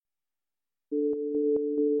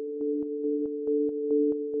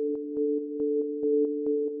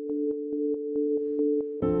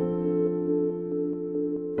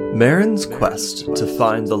Marin's quest to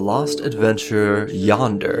find the lost adventurer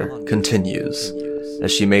Yonder continues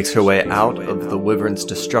as she makes her way out of the Wyvern's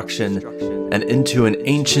destruction and into an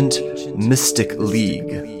ancient, mystic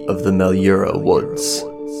league of the Melura woods.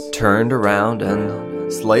 Turned around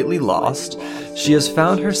and slightly lost, she has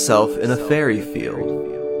found herself in a fairy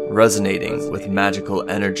field, resonating with magical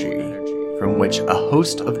energy from which a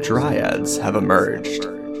host of dryads have emerged.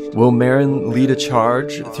 Will Marin lead a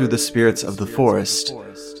charge through the spirits of the forest,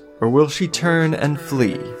 or will she turn and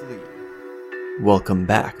flee? Welcome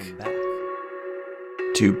back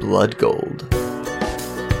to Blood Gold.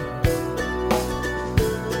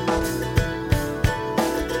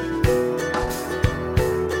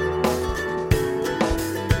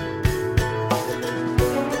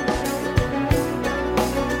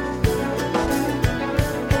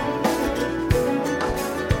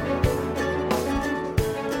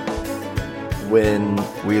 When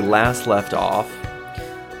we last left off,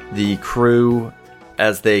 the crew,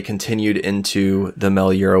 as they continued into the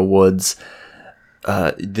Melura woods,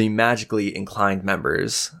 the magically inclined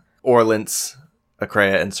members, Orlance,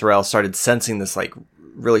 Akreya, and Sorel, started sensing this like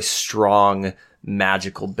really strong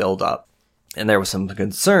magical buildup. And there was some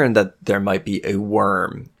concern that there might be a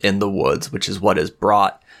worm in the woods, which is what has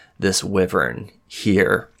brought this wyvern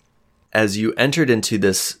here. As you entered into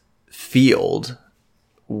this field,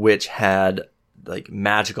 which had like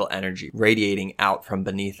magical energy radiating out from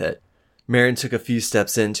beneath it, Marin took a few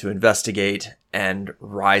steps in to investigate, and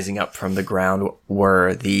rising up from the ground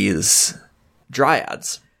were these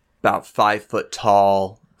dryads, about 5 foot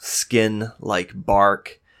tall, skin like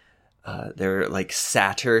bark. They're like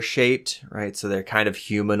satyr shaped, right? So they're kind of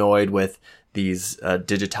humanoid with these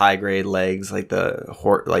digitigrade legs, like the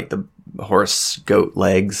horse goat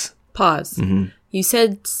legs. Pause. Mm-hmm. You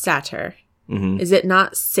said satyr. Mm-hmm. Is it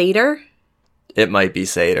not satyr? It might be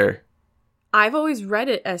satyr. I've always read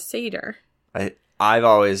it as satyr. I've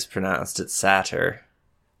always pronounced it satyr,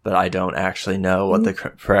 but I don't actually know what the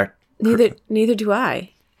correct... Neither do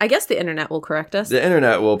I. I guess the internet will correct us. The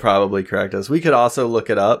internet will probably correct us. We could also look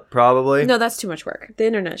it up, probably. No, that's too much work. The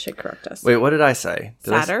internet should correct us. Wait, what did I say?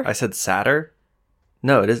 Satyr? I said satyr?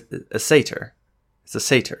 No, it is a satyr. It's a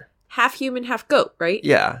satyr. Half human, half goat, right?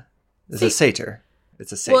 Yeah. It's a satyr.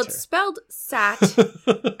 It's a satyr. Well, it's spelled sat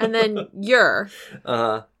and then ur.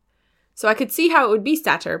 Uh-huh. So I could see how it would be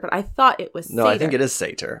satyr, but I thought it was No, satyr. I think it is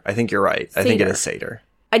satyr. I think you're right. I think it is satyr.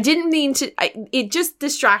 I didn't mean to... it just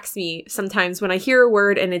distracts me sometimes when I hear a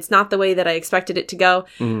word and it's not the way that I expected it to go.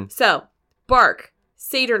 Mm-hmm. So, bark,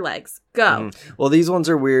 satyr legs, go. Mm-hmm. Well, these ones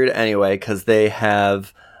are weird anyway because they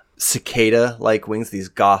have cicada-like wings, these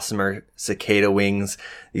gossamer cicada wings,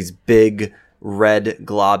 these big red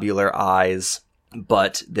globular eyes.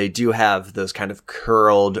 But they do have those kind of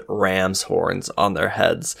curled ram's horns on their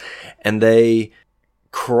heads. And they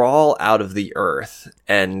crawl out of the earth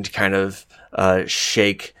and kind of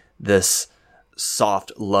shake this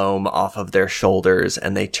soft loam off of their shoulders.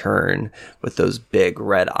 And they turn with those big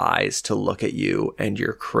red eyes to look at you and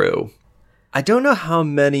your crew. I don't know how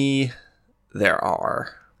many there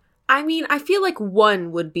are. I mean, I feel like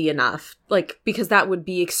one would be enough, like, because that would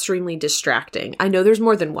be extremely distracting. I know there's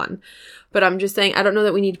more than one, but I'm just saying I don't know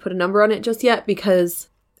that we need to put a number on it just yet because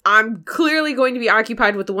I'm clearly going to be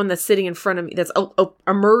occupied with the one that's sitting in front of me, that's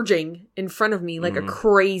emerging in front of me like a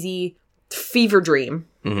crazy fever dream.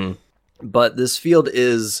 Mm-hmm. But this field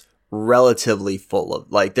is relatively full of,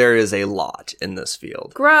 like, there is a lot in this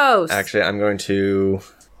field. Gross. Actually, I'm going to...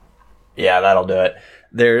 Yeah, that'll do it.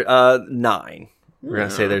 There, 9. We're going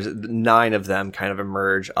to say there's 9 of them kind of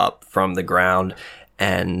emerge up from the ground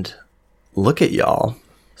and look at y'all.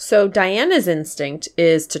 So Diana's instinct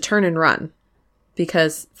is to turn and run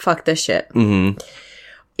because fuck this shit. Mm-hmm.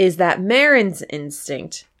 Is that Marin's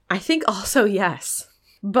instinct? I think also yes.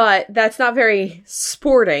 But that's not very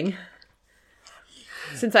sporting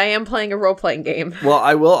since I am playing a role-playing game. Well,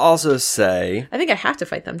 I will also say... I think I have to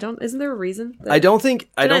fight them. Isn't there a reason? I don't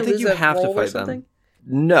think you have to roll or fight something? them.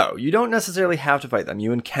 No, you don't necessarily have to fight them.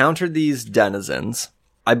 You encountered these denizens.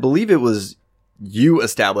 I believe it was you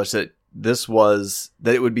established that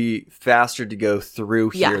it would be faster to go through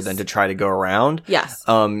here than to try to go around. Yes.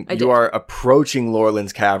 You are approaching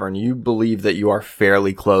Lorland's Cavern. You believe that you are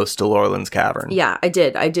fairly close to Lorland's Cavern. Yeah, I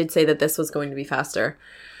did. I did say that this was going to be faster.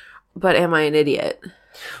 But am I an idiot?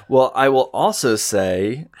 Well, I will also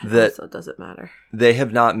say that So does it matter? They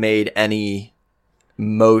have not made any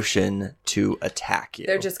motion to attack you.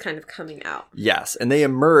 They're just kind of coming out. Yes, and they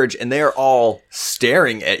emerge and they are all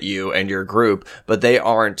staring at you and your group, but they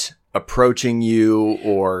aren't approaching you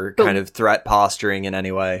or kind of threat posturing in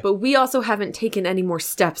any way. But we also haven't taken any more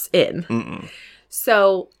steps in. Mm-mm.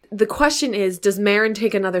 So the question is, does Marin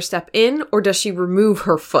take another step in or does she remove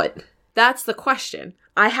her foot? That's the question.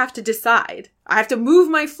 I have to decide. I have to move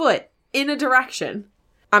my foot in a direction.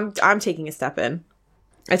 I'm taking a step in.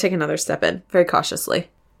 I take another step in very cautiously.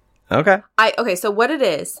 Okay. Okay, so what it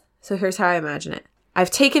is, so here's how I imagine it.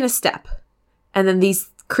 I've taken a step and then these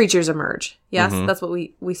creatures emerge. Yes, that's what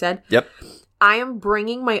we said. Yep. I am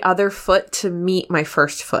bringing my other foot to meet my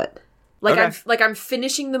first foot. Like I'm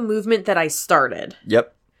finishing the movement that I started.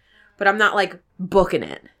 Yep. But I'm not like booking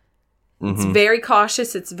it. It's very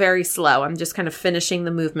cautious. It's very slow. I'm just kind of finishing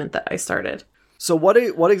the movement that I started. So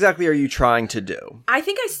what exactly are you trying to do? I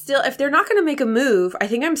think if they're not going to make a move, I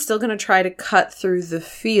think I'm still going to try to cut through the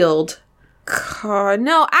field.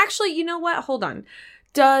 No, actually, you know what? Hold on.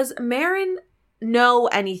 Does Marin know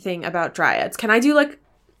anything about dryads? Can I do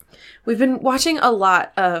we've been watching a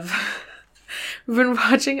lot of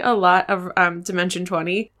Dimension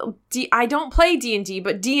 20. I don't play D&D,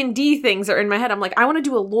 but D&D things are in my head. I'm like, I want to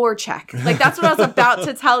do a lore check. Like, that's what I was about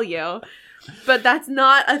to tell you. But that's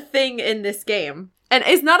not a thing in this game. And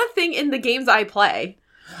it's not a thing in the games I play.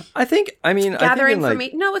 Gather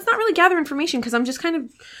information. No, it's not really gather information because I'm just kind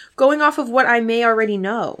of going off of what I may already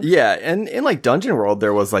know. Yeah, and in Dungeon World,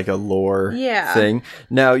 there was a lore thing.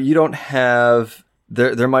 Now, you don't have...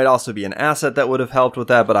 There might also be an asset that would have helped with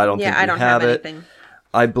that, but I don't think we have it. Anything.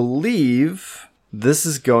 I believe this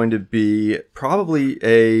is going to be probably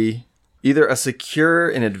either a secure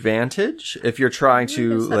an advantage if you're trying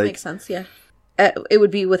to that makes sense. Yeah, it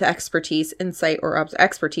would be with expertise, insight, or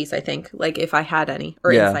expertise. I think if I had any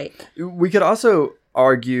insight. We could also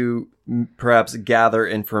argue perhaps gather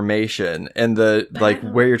information, and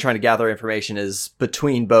where you're trying to gather information is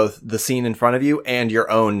between both the scene in front of you and your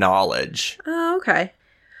own knowledge. Oh, okay.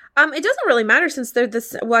 It doesn't really matter since they're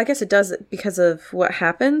this. Well, I guess it does because of what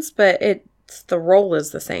happens, but the role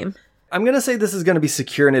is the same. I'm going to say this is going to be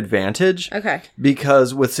secure an advantage. Okay.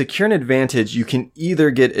 Because with secure an advantage, you can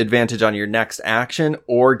either get advantage on your next action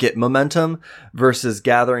or get momentum, versus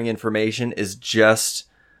gathering information is just,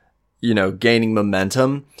 gaining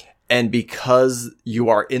momentum. And because you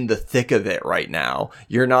are in the thick of it right now,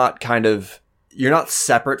 you're not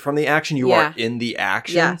separate from the action. You are in the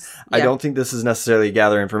action. Yes. I don't think this is necessarily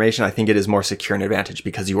gather information. I think it is more secure an advantage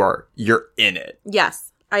because you're in it.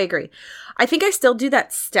 Yes, I agree. I think I still do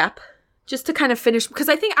that step just to kind of finish, because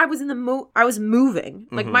I think I was I was moving.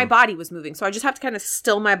 My body was moving. So I just have to kind of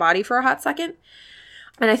still my body for a hot second.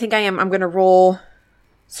 And I think I'm going to roll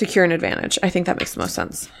secure an advantage. I think that makes the most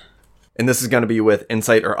sense. And this is going to be with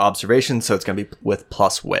insight or observation, so it's going to be with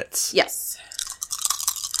plus wits. Yes.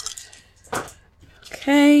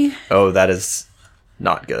 Okay. Oh, that is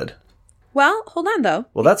not good. Well, hold on, though.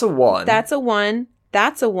 Well, that's a 1. That's a 1.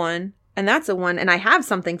 That's a 1. And that's a 1. And I have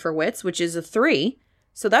something for wits, which is a 3.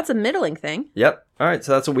 So that's a middling thing. Yep. All right.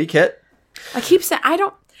 So that's a weak hit. I keep saying,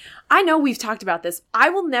 I know we've talked about this. I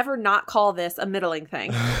will never not call this a middling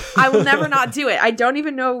thing. I will never not do it. I don't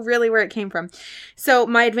even know really where it came from. So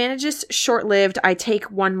my advantage is short-lived. I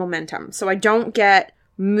take 1 momentum. So I don't get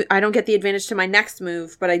the advantage to my next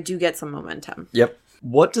move, but I do get some momentum. Yep.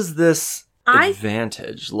 What does this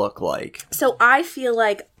advantage look like? So I feel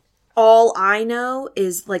like all I know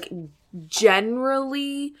is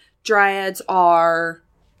generally dryads are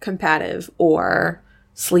combative or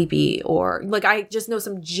sleepy, or I just know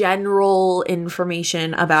some general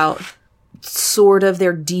information about sort of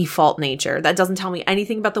their default nature. That doesn't tell me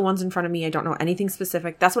anything about the ones in front of me. I don't know anything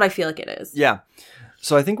specific. That's what I feel like it is. Yeah.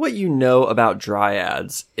 So I think what you know about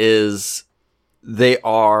dryads is they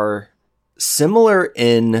are similar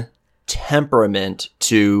in temperament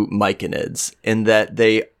to myconids in that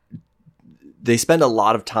they spend a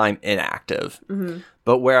lot of time inactive. Mm-hmm.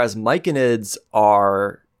 But whereas myconids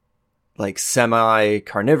are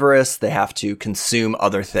semi-carnivorous, they have to consume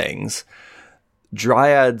other things.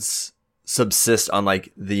 Dryads subsist on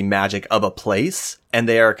the magic of a place, and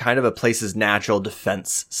they are kind of a place's natural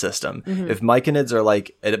defense system. Mm-hmm. If myconids are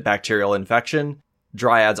a bacterial infection,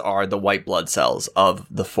 dryads are the white blood cells of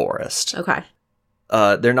the forest. Okay.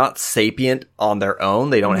 They're not sapient on their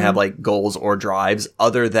own. They don't have goals or drives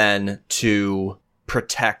other than to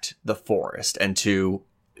protect the forest and to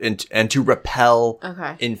repel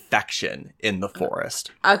infection in the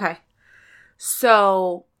forest. Okay.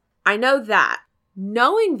 So I know that.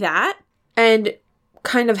 Knowing that, and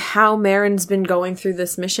kind of how Marin's been going through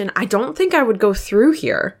this mission, I don't think I would go through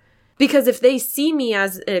here. Because if they see me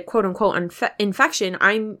as a quote-unquote infection,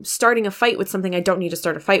 I'm starting a fight with something I don't need to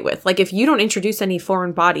start a fight with. If you don't introduce any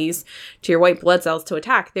foreign bodies to your white blood cells to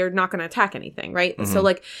attack, they're not going to attack anything, right? Mm-hmm.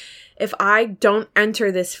 So, if I don't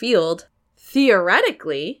enter this field,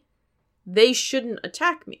 theoretically, they shouldn't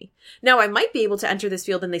attack me. Now, I might be able to enter this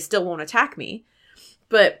field and they still won't attack me,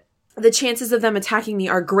 but the chances of them attacking me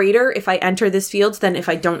are greater if I enter this field than if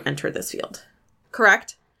I don't enter this field.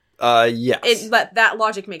 Correct? Yes. But that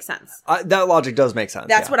logic makes sense. That logic does make sense.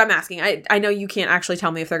 That's what I'm asking. I know you can't actually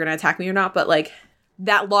tell me if they're going to attack me or not, but like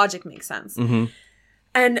that logic makes sense. Mm-hmm.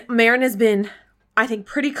 And Marin has been, I think,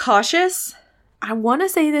 pretty cautious. I want to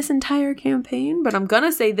say this entire campaign, but I'm going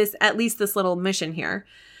to say this, at least this little mission here.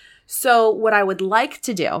 So what I would like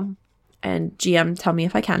to do, and GM, tell me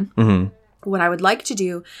if I can, what I would like to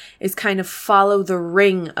do is kind of follow the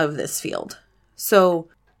ring of this field. So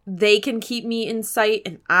they can keep me in sight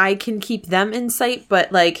and I can keep them in sight,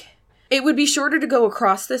 but like it would be shorter to go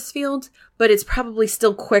across this field, but it's probably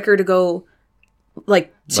still quicker to go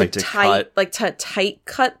to tight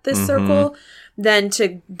cut this circle than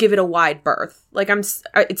to give it a wide berth. Like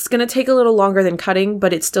it's going to take a little longer than cutting,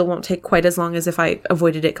 but it still won't take quite as long as if I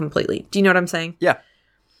avoided it completely. Do you know what I'm saying? Yeah.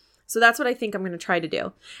 So that's what I think I'm going to try to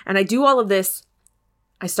do. And I do all of this.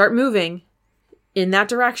 I start moving in that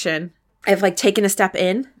direction. I've like taken a step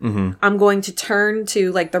in. I'm going to turn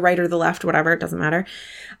to like the right or the left, whatever, it doesn't matter.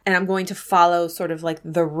 And I'm going to follow sort of like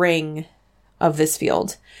the ring of this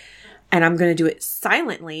field. And I'm going to do it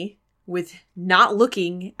silently with not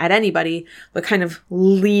looking at anybody, but kind of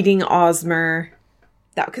leading Osmer.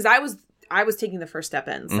 Because I was taking the first step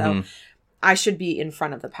in. So I should be in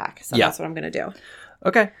front of the pack. So that's what I'm going to do.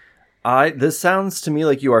 Okay. This sounds to me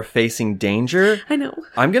like you are facing danger. I know.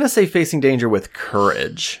 I'm going to say facing danger with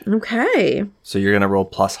courage. Okay. So you're going to roll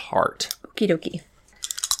plus heart. Okie dokie.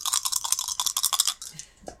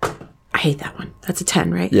 I hate that one. That's a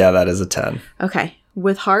 10, right? Yeah, that is a 10. Okay.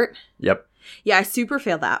 With heart? Yep. Yeah, I super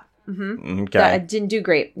failed that. Okay. I didn't do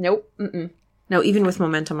great. Nope. No, even with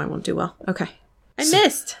momentum, I won't do well. Okay. I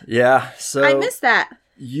missed. Yeah, so... I missed that.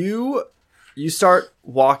 You start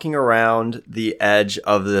walking around the edge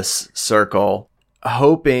of this circle,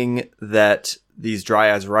 hoping that these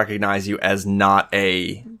dryads recognize you as not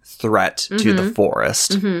a threat to the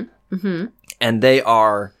forest. And they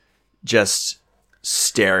are just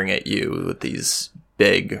staring at you with these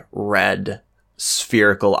big, red,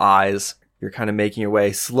 spherical eyes. You're kind of making your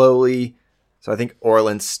way slowly. So I think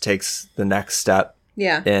Orlance takes the next step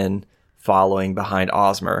in following behind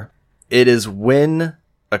Osmer. It is when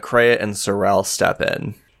Akreya and Sorel step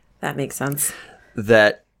in. That makes sense.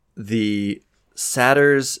 That the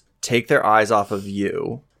satyrs take their eyes off of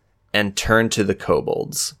you and turn to the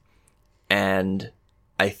kobolds. And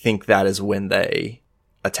I think that is when they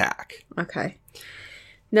attack. Okay.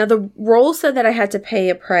 Now, the roll said that I had to pay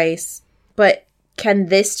a price, but can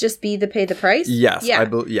this just be the pay the price? Yes. Yeah.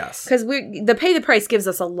 Yes. Because the pay the price gives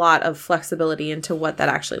us a lot of flexibility into what that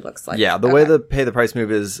actually looks like. Yeah, the way the pay the price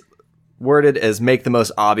move is worded is make the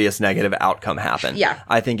most obvious negative outcome happen. Yeah.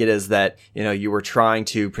 I think it is that, you were trying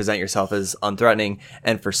to present yourself as unthreatening,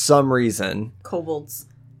 and for some reason...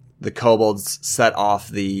 The kobolds set off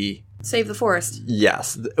the... Save the forest.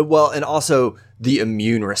 Yes. Well, and also the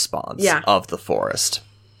immune response of the forest.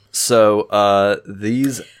 So,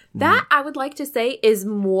 these... That, I would like to say, is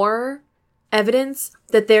more evidence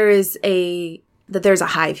that there's a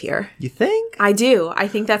hive here. You think? I do. I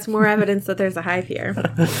think that's more evidence that there's a hive here.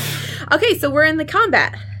 Okay, so we're in the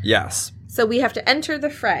combat. Yes. So we have to enter the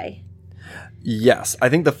fray. Yes. I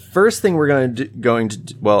think the first thing we're going to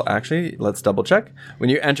do, well, actually, let's double check. When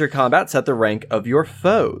you enter combat, set the rank of your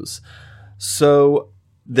foes. So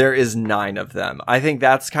there is 9 of them. I think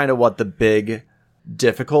that's kind of what the big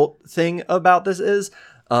difficult thing about this is.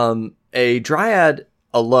 A dryad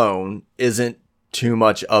alone isn't too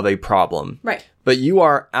much of a problem. Right. But you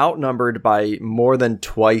are outnumbered by more than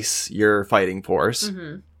twice your fighting force.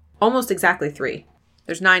 Almost exactly 3.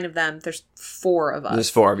 There's 9 of them. There's 4 of us. There's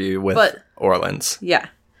 4 of you with Orlance. Yeah.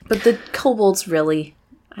 But the kobolds really...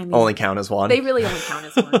 only count as 1. They really only count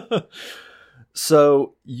as 1.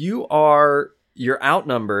 So you're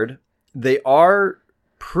outnumbered. They are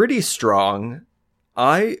pretty strong.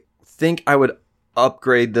 I think I would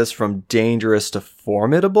upgrade this from dangerous to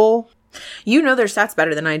formidable. You know their stats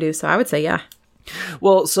better than I do, so I would say yeah.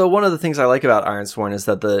 Well, so one of the things I like about Ironsworn is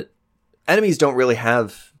that the enemies don't really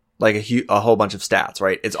have like a whole bunch of stats,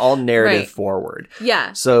 right? It's all narrative forward.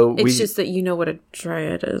 Yeah. So it's just that you know what a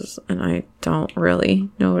dryad is, and I don't really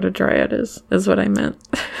know what a dryad is what I meant.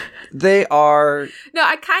 They are... No,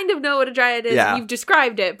 I kind of know what a dryad is. Yeah. You've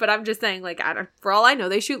described it, but I'm just saying, like, for all I know,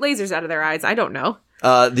 they shoot lasers out of their eyes. I don't know.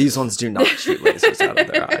 These ones do not shoot lasers out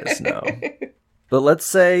of their eyes, no. But let's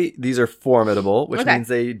say these are formidable, which means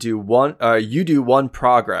they do you do 1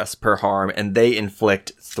 progress per harm, and they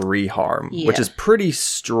inflict 3 harm, which is pretty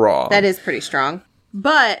strong. That is pretty strong.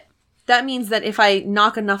 But that means that if I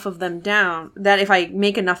knock enough of them down, that if I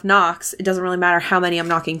make enough knocks, it doesn't really matter how many I'm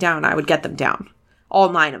knocking down, I would get them down. All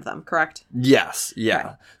 9 of them, correct? Yes, yeah.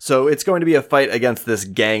 Okay. So it's going to be a fight against this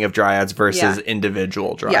gang of dryads versus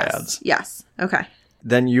individual dryads. Yes. Okay.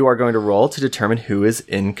 Then you are going to roll to determine who is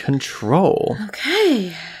in control.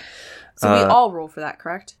 Okay. So we all roll for that,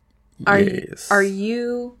 correct? Yes. Are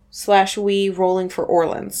you / we rolling for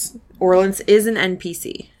Orlins? Orlins is an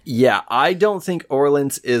NPC. Yeah, I don't think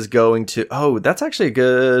Orlins is going to... Oh, that's actually a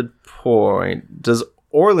good point. Does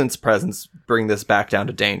Orlins' presence bring this back down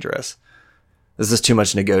to dangerous? This is too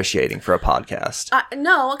much negotiating for a podcast.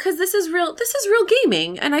 No, because this is real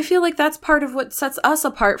gaming, and I feel like that's part of what sets us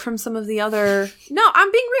apart from some of the other... No,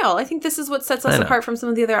 I'm being real. I think this is what sets us apart from some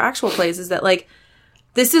of the other actual plays, is that, like,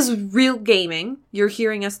 this is real gaming. You're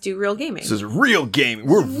hearing us do real gaming. This is real gaming.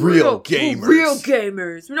 We're real gamers. We're real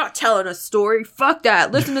gamers. We're not telling a story. Fuck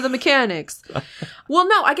that. Listen to the mechanics. Well,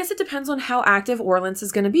 no, I guess it depends on how active Orlins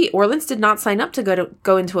is going to be. Orlins did not sign up to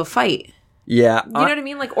go into a fight. Yeah. You know what I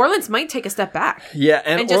mean? Like, Orlins might take a step back. Yeah,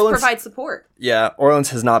 and just provide support. Yeah, Orlins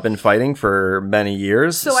has not been fighting for many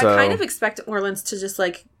years. So I kind of expect Orlins to just,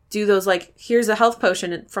 like, do those, like, here's a health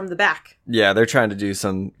potion from the back. Yeah, they're trying to do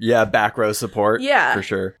some, back row support. Yeah. For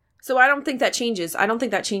sure. So I don't think that changes. I don't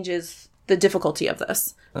think that changes the difficulty of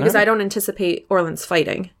this. Because I don't anticipate Orlins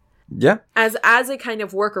fighting. Yeah. As a kind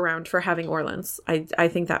of workaround for having Orlins. I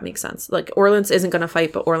think that makes sense. Like, Orlins isn't going to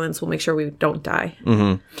fight, but Orlins will make sure we don't die.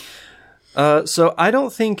 Mm-hmm. So I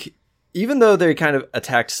don't think, even though they kind of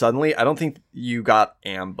attacked suddenly, I don't think you got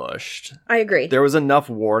ambushed. I agree. There was enough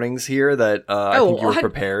warnings here that I think you were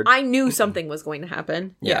prepared. I knew something was going to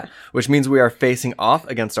happen. Yeah. Which means we are facing off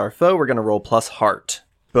against our foe. We're going to roll plus heart.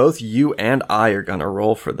 Both you and I are going to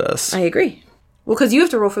roll for this. I agree. Well, because you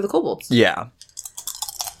have to roll for the kobolds. Yeah.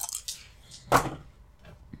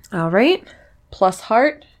 All right. Plus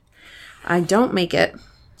heart. I don't make it.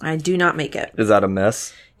 I do not make it. Is that a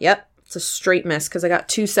miss? Yep. It's a straight miss because I got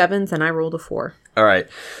 2 7s and I rolled a 4. All right.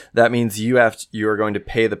 That means you are going to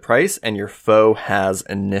pay the price and your foe has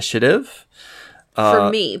initiative. For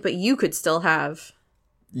me, but you could still have...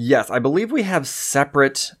 Yes, I believe we have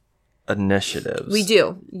separate initiatives. We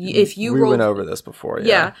do. If you roll, went over this before.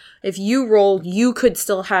 Yeah. If you roll, you could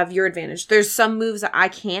still have your advantage. There's some moves that I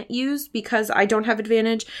can't use because I don't have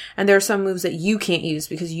advantage, and there are some moves that you can't use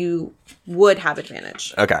because you would have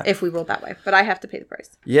advantage. Okay. If we rolled that way, but I have to pay the price.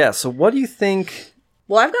 Yeah. So what do you think?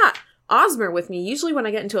 Well, I've got Osmer with me. Usually when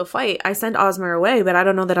I get into a fight, I send Osmer away, but I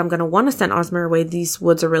don't know that I'm going to want to send Osmer away. These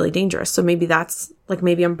woods are really dangerous. So maybe that's, like,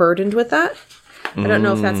 maybe I'm burdened with that. I don't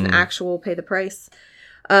know if that's an actual pay the price.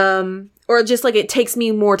 Or just, like, it takes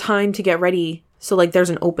me more time to get ready. So, like, there's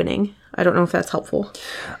an opening. I don't know if that's helpful.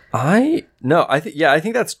 I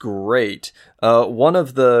think that's great. One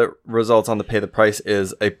of the results on the pay the price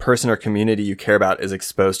is a person or community you care about is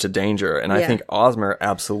exposed to danger. And I think Osmer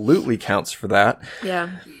absolutely counts for that. Yeah.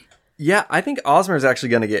 Yeah, I think Osmer is actually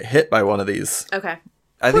going to get hit by one of these. Okay.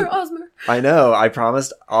 Poor Osmer. I know. I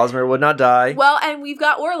promised Osmer would not die. Well, and we've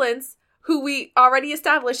got Orlins, who we already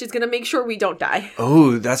established is going to make sure we don't die.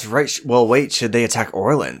 Oh, that's right. Well, wait, should they attack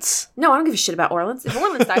Orlins? No, I don't give a shit about Orlins. If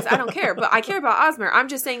Orlins dies, I don't care. But I care about Osmer. I'm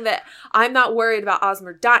just saying that I'm not worried about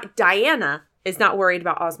Osmer Diana is not worried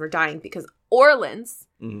about Osmer dying because Orlins,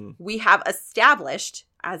 we have established,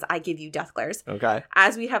 as I give you death glares, okay,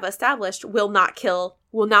 as we have established, will not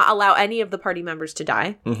allow any of the party members to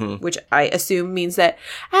die, which I assume means that,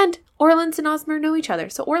 and Orlins and Osmer know each other.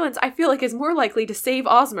 So Orlins, I feel like, is more likely to save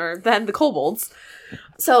Osmer than the kobolds.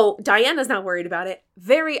 So Diana's not worried about it.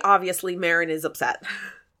 Very obviously, Marin is upset.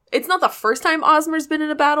 It's not the first time Osmer's been in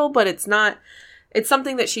a battle, but it's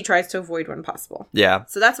something that she tries to avoid when possible. Yeah.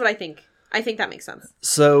 So that's what I think. I think that makes sense.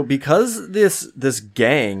 So because this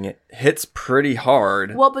gang hits pretty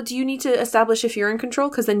hard. Well, but do you need to establish if you're in control?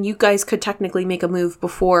 Because then you guys could technically make a move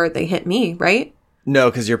before they hit me, right? No,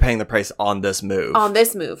 because you're paying the price on this move. On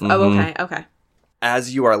this move. Mm-hmm. Oh, okay.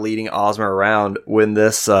 As you are leading Osmer around, when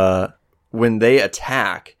they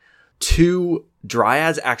attack, 2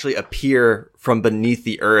 dryads actually appear from beneath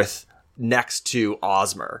the earth next to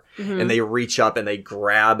Osmer, and they reach up and they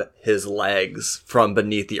grab his legs from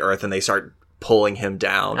beneath the earth and they start pulling him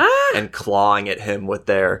down and clawing at him with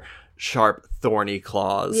their sharp, thorny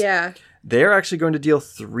claws. Yeah. They're actually going to deal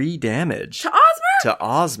 3 damage. To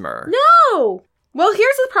Osmer? No! Well,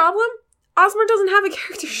 here's the problem. Osmer doesn't have a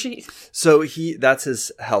character sheet. So that's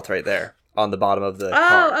his health right there on the bottom of the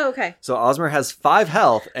card. Oh, okay. So Osmer has 5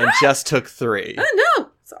 health and just took 3. Oh, no!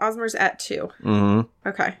 So Osmer's at 2. Mm-hmm.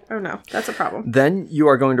 Okay. Oh, no. That's a problem. Then you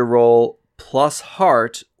are going to roll plus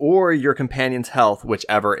heart or your companion's health,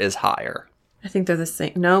 whichever is higher. I think they're the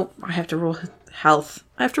same. No, I have to roll health.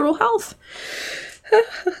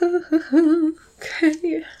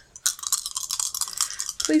 Okay.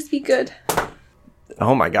 Please be good.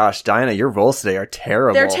 Oh my gosh, Diana, your rolls today are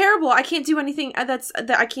terrible. They're terrible. I can't do anything. I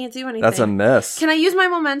can't do anything. That's a miss. Can I use my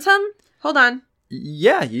momentum? Hold on.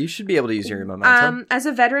 Yeah, you should be able to use your momentum. As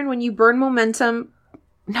a veteran, when you burn momentum...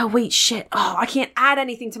 No, wait, shit. Oh, I can't add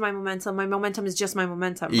anything to my momentum. My momentum is just my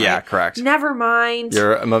momentum, right? Yeah, correct. Never mind.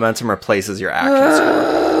 Your momentum replaces your action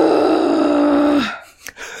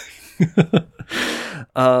score.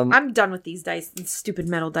 I'm done with these dice. These stupid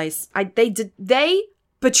metal dice. They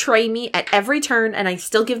betray me at every turn, and I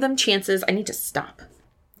still give them chances. I need to stop.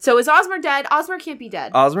 So is Osmer dead? Osmer can't be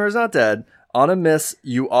dead. Osmer is not dead. On a miss,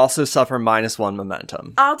 you also suffer -1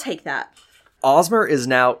 momentum. I'll take that. Osmer is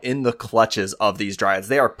now in the clutches of these dryads.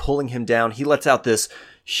 They are pulling him down. He lets out this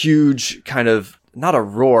huge kind of, not a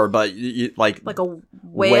roar, but like a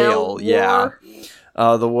whale yeah.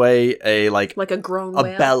 The way a groan a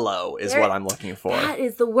whale. bellow is what I'm looking for. That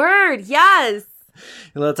is the word. Yes.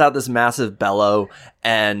 He lets out this massive bellow,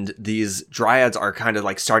 and these dryads are kind of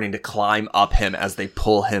like starting to climb up him as they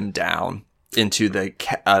pull him down into the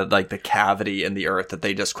the cavity in the earth that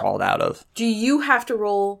they just crawled out of. Do you have to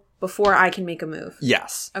roll before I can make a move?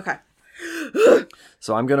 Yes. Okay.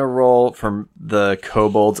 So I'm going to roll from the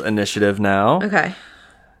kobold's initiative now. Okay.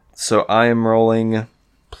 So I am rolling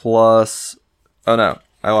plus... Oh no,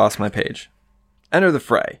 I lost my page. Enter the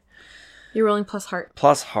fray. You're rolling plus heart.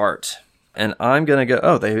 Plus heart. And I'm going to go...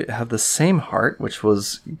 Oh, they have the same heart, which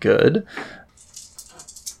was good.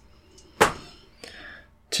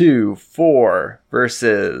 2, 4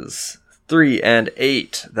 versus 3 and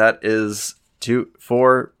 8. That is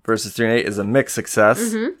 4 versus 3 and 8 is a mixed success.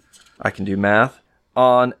 Mm-hmm. I can do math.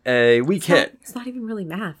 On a weak hit. It's not even really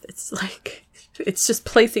math. It's like... It's just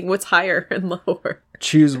placing what's higher and lower.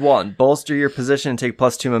 Choose one. Bolster your position and take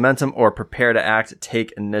 +2 momentum, or prepare to act,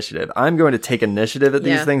 take initiative. I'm going to take initiative at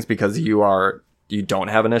these things because you don't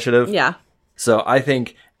have initiative. Yeah. So I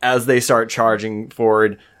think as they start charging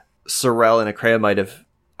forward, Sorel and Akrea might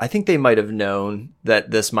have known that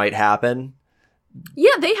this might happen.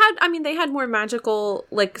 Yeah, they had more magical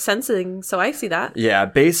sensing, so I see that. Yeah,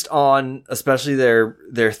 based on especially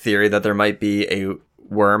their theory that there might be a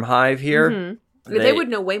worm hive here. Mm-hmm. They would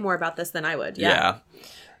know way more about this than I would. Yeah.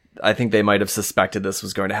 I think they might have suspected this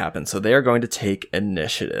was going to happen. So they are going to take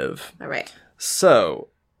initiative. All right. So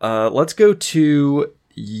let's go to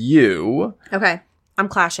you. Okay. I'm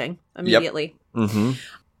clashing immediately. Yep. Mm-hmm.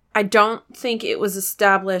 I don't think it was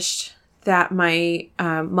established that my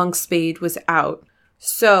monk spade was out.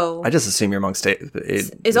 So I just assume your monk spade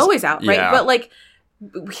is always out, right? Yeah. But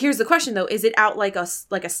here's the question though: is it out like a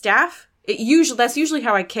staff? That's usually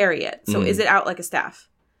how I carry it. So is it out like a staff?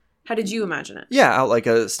 How did you imagine it? Yeah, out like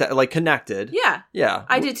a connected. Yeah. Yeah.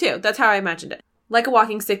 I did too. That's how I imagined it. Like a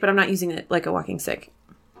walking stick, but I'm not using it like a walking stick.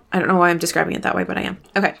 I don't know why I'm describing it that way, but I am.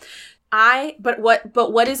 Okay. But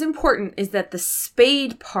what is important is that the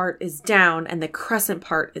spade part is down and the crescent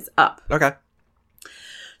part is up. Okay.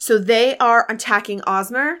 So they are attacking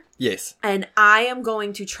Osmer. Yes. And I am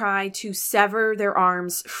going to try to sever their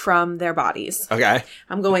arms from their bodies. Okay.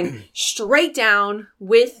 I'm going straight down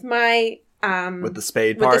with my with the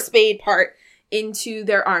spade part into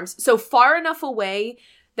their arms. So far enough away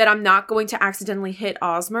that I'm not going to accidentally hit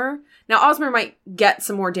Osmer. Now Osmer might get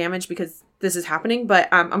some more damage because this is happening, but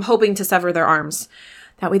I'm hoping to sever their arms.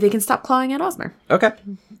 That way they can stop clawing at Osmer. Okay.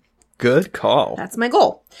 Good call. That's my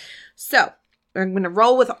goal. So I'm going to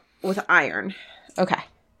roll with iron. Okay.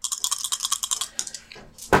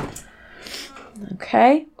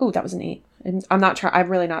 Okay. Oh, that was an 8. And I'm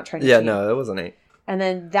really not trying to cheat. No, that was an 8. And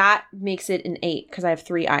then that makes it an 8 because I have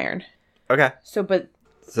 3 iron. Okay. So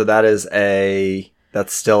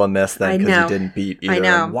that's still a miss then because you didn't beat either. I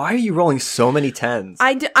know. Why are you rolling so many 10s?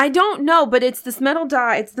 I don't know, but it's this metal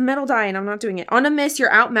die. It's the metal die, and I'm not doing it. On a miss,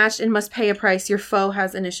 you're outmatched and must pay a price. Your foe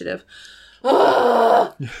has initiative.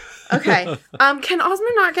 Oh! Okay. Can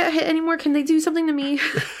Osmer not get hit anymore? Can they do something to me?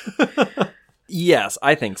 Yes,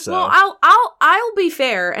 I think so. Well, I'll be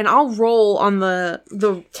fair and I'll roll on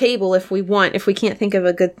the table if we can't think of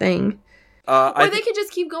a good thing. Or they could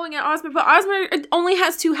just keep going at Osmer, but Osmer only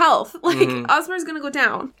has 2 health. Osmer's gonna go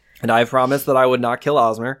down. And I promised that I would not kill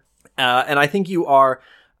Osmer. And I think Osmer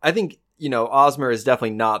is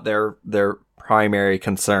definitely not their primary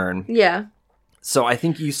concern. Yeah. So I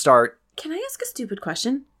think you start... Can I ask a stupid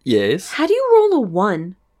question? Yes. How do you roll a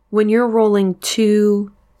 1 when you're rolling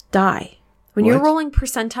 2 die? When you're rolling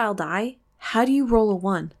percentile die, how do you roll a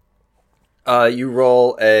 1? You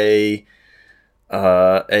roll a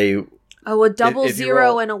double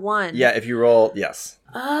zero and a 1. Yeah, if you roll, yes.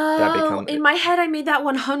 Oh, in my head I made that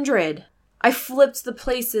 100. I flipped the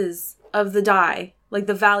places of the die. Like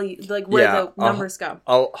the value, like where the numbers go.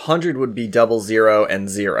 100 would be 00 and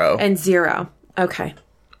 0. And 0. Okay.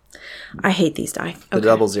 I hate these die.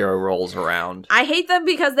 The 00 rolls around. I hate them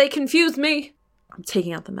because they confuse me. I'm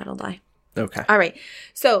taking out the metal die. Okay. All right.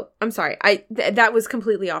 So, I'm sorry. That was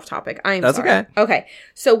completely off topic. That's sorry. Okay. Okay.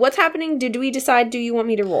 So, what's happening? Did we decide, do you want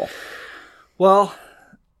me to roll? Well,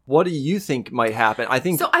 what do you think might happen? I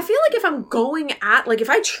feel like if I'm going at, like, if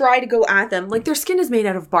I try to go at them, like, their skin is made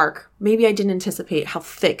out of bark. Maybe I didn't anticipate how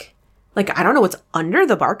thick. Like, I don't know what's under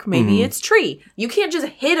the bark. Maybe it's tree. You can't just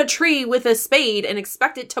hit a tree with a spade and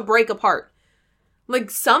expect it to break apart. Like,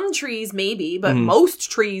 some trees maybe, but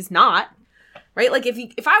most trees not. Right? Like,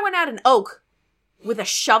 if I went at an oak with a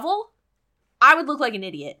shovel, I would look like an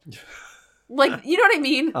idiot. Like, you know what I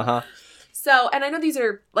mean? Uh-huh. So, and I know these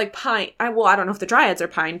are, like, pine. I don't know if the dryads are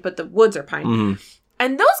pine, but the woods are pine. Mm-hmm.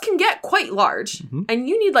 And those can get quite large. Mm-hmm. And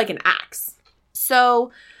you need, like, an axe.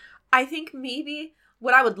 So, I think maybe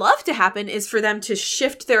what I would love to happen is for them to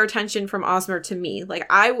shift their attention from Osmer to me. Like,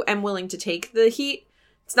 I am willing to take the heat.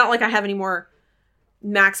 It's not like I have any more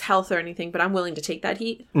max health or anything, but I'm willing to take that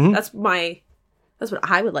heat. Mm-hmm. That's what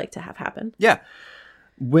I would like to have happen. Yeah.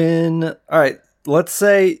 All right, let's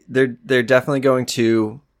say they're definitely going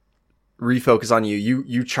to refocus on you.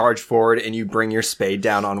 You charge forward and you bring your spade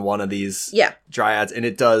down on one of these dryads, and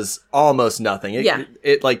it does almost nothing.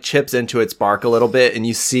 It like chips into its bark a little bit, and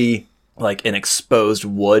you see like an exposed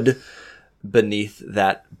wood beneath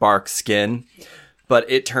that bark skin. But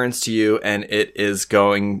it turns to you and it is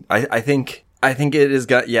going, I think it is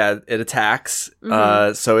it attacks.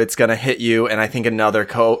 Mm-hmm. So it's gonna hit you, and I think another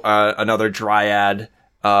dryad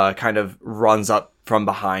kind of runs up from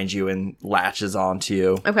behind you and latches onto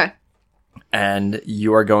you. Okay. And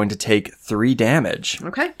you are going to take 3 damage.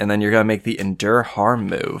 Okay. And then you're going to make the Endure Harm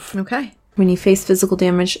move. Okay. When you face physical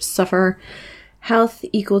damage, suffer health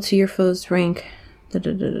equal to your foe's rank.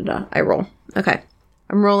 I roll. Okay.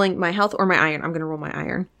 I'm rolling my health or my iron. I'm going to roll my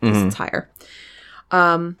iron because it's higher.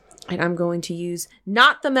 And I'm going to use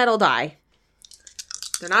not the metal die.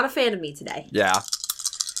 They're not a fan of me today. Yeah.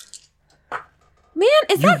 Man,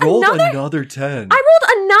 is that rolled another 10. I rolled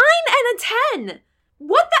a 9 and a 10.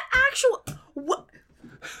 What the actual...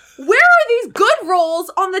 Where are these good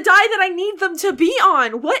rolls on the die that I need them to be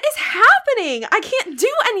on? What is happening? I can't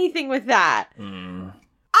do anything with that. Iron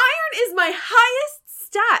is my highest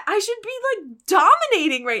stat. I should be, like,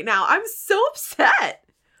 dominating right now. I'm so upset.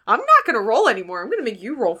 I'm not going to roll anymore. I'm going to make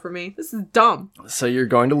you roll for me. This is dumb. So you're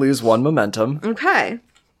going to lose 1 momentum. Okay.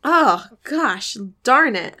 Oh, gosh.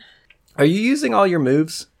 Darn it. Are you using all your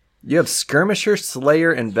moves? You have Skirmisher,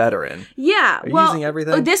 Slayer, and Veteran. Yeah. Are you using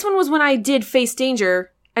everything? This one was when I did Face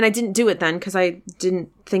Danger, and I didn't do it then because I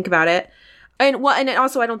didn't think about it. And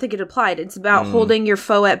also I don't think it applied. It's about holding your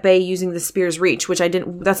foe at bay using the spear's reach, which I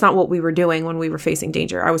didn't. That's not what we were doing when we were facing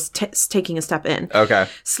danger. I was taking a step in. Okay.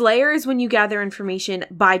 Slayer is when you gather information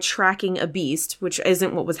by tracking a beast, which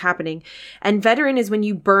isn't what was happening. And Veteran is when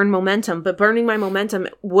you burn momentum, but burning my momentum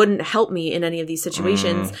wouldn't help me in any of these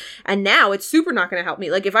situations. And now it's super not going to help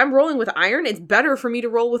me. Like if I'm rolling with iron, it's better for me to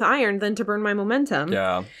roll with iron than to burn my momentum.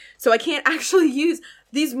 Yeah. So I can't actually use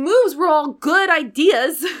these moves. Were all good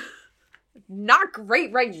ideas. Not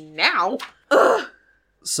great right now. Ugh.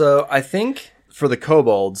 So I think for the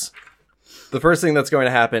kobolds, the first thing that's going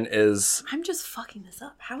to happen is... I'm just fucking this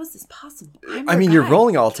up. How is this possible? You're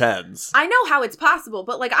rolling all 10s. I know how it's possible,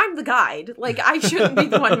 but like I'm the guide. Like I shouldn't be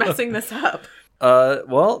the one messing this up.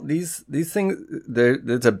 Well, these things,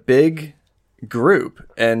 there's a big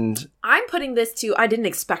group, and... I'm putting this to, I didn't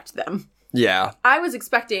expect them. Yeah. I was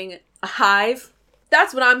expecting a hive.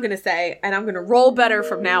 That's what I'm going to say, and I'm going to roll better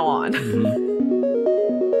from now on.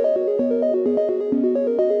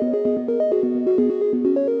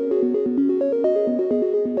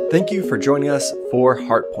 Thank you for joining us for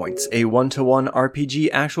Heart Points, a 1-to-1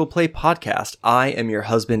 RPG actual play podcast. I am your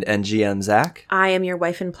husband and GM, Zach. I am your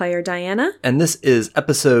wife and player, Diana. And this is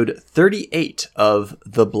episode 38 of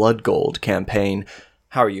the Blood Gold campaign.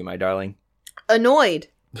 How are you, my darling? Annoyed.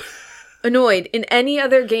 In any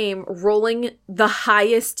other game, rolling the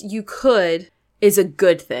highest you could is a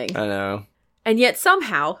good thing. I know. And yet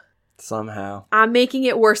somehow, I'm making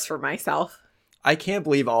it worse for myself. I can't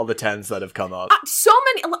believe all the 10s that have come up. So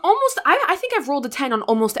many, I think I've rolled a 10 on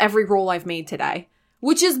almost every roll I've made today,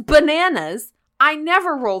 which is bananas. I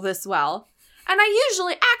never roll this well. And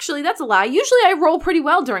actually, that's a lie. Usually I roll pretty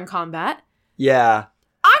well during combat. Yeah.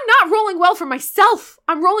 I'm not rolling well for myself.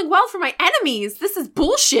 I'm rolling well for my enemies. This is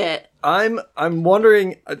bullshit. I'm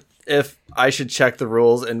wondering if I should check the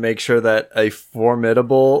rules and make sure that a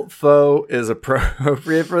formidable foe is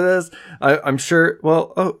appropriate for this. I'm sure.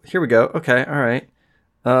 Well, oh, here we go. Okay, all right.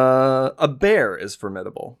 A bear is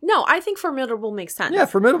formidable. No, I think formidable makes sense. Yeah,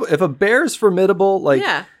 formidable. If a bear is formidable, like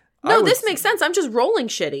yeah. No, this makes sense. I'm just rolling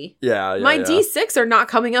shitty. Yeah. My D6 are not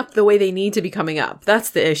coming up the way they need to be coming up.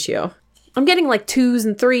 That's the issue. I'm getting like 2s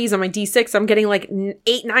and 3s on my D6. I'm getting like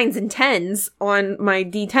 8, 9s, and 10s on my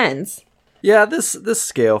D10s. Yeah, this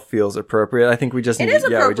scale feels appropriate. I think we just need it is to,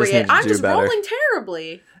 appropriate. we just need to I'm do just better. rolling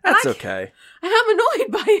terribly. That's okay. And I'm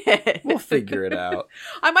annoyed by it. We'll figure it out.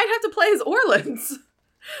 I might have to play as Orleans.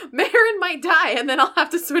 Marin might die, and then I'll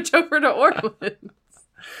have to switch over to Orleans.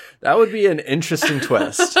 That would be an interesting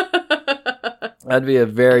twist. That'd be a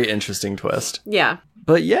very interesting twist. Yeah.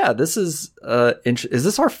 But yeah, this is is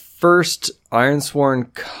this our first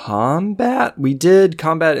Ironsworn combat? We did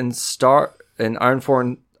combat in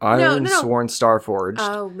Ironsworn Starforged.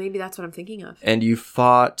 Oh, maybe that's what I'm thinking of. And you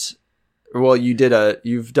fought. Well,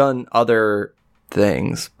 you've done other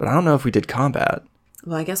things, but I don't know if we did combat.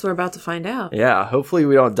 Well, I guess we're about to find out. Yeah, hopefully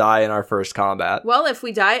we don't die in our first combat. Well, if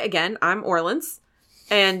we die again, I'm Orleans.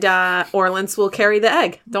 And Orleans will carry the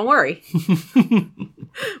egg. Don't worry.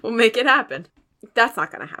 We'll make it happen. That's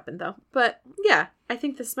not going to happen, though. But yeah, I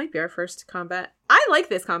think this might be our first combat. I like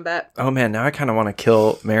this combat. Oh man, now I kind of want to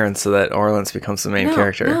kill Marin so that Orleans becomes the main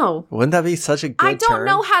character. No. Wouldn't that be such a good I don't turn?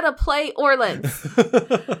 know how to play Orleans.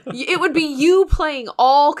 It would be you playing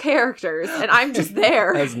all characters, and I'm just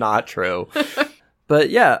there. That's not true. But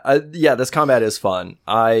yeah, this combat is fun.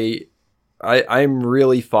 I'm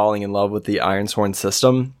really falling in love with the Ironsworn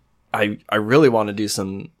system. I really want to do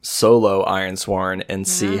some solo Ironsworn and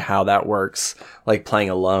see how that works, like playing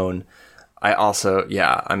alone.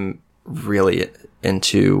 I'm really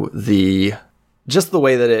into the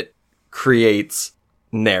way that it creates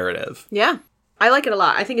narrative. Yeah, I like it a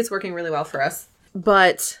lot. I think it's working really well for us.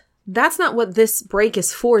 But that's not what this break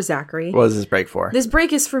is for, Zachary. What is this break for? This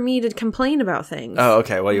break is for me to complain about things. Oh,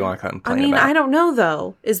 okay. What do you want to complain about? I don't know,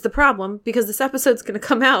 though, is the problem, because this episode's going to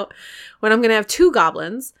come out when I'm going to have 2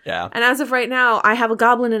 goblins. Yeah. And as of right now, I have a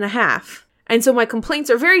goblin and a half. And so my complaints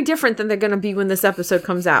are very different than they're going to be when this episode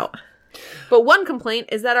comes out. But one complaint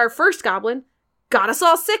is that our first goblin got us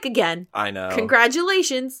all sick again. I know.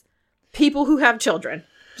 Congratulations, people who have children.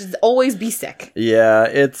 Just always be sick. Yeah,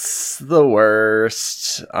 it's the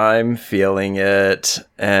worst. I'm feeling it,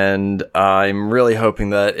 and I'm really hoping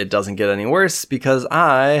that it doesn't get any worse because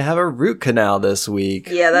I have a root canal this week.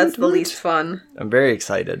 Yeah, that's the least fun. I'm very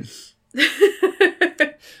excited.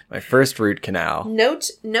 My first root canal.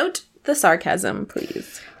 Note the sarcasm,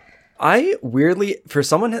 please. I weirdly, for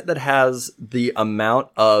someone that has the amount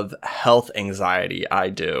of health anxiety I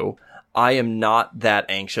do, I am not that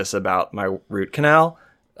anxious about my root canal.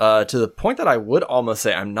 To the point that I would almost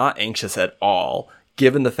say I'm not anxious at all,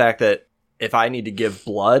 given the fact that if I need to give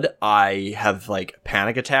blood, I have like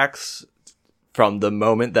panic attacks from the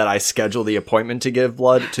moment that I schedule the appointment to give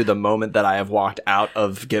blood to the moment that I have walked out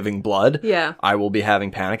of giving blood. Yeah. I will be having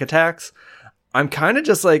panic attacks. I'm kind of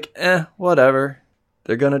just like, whatever.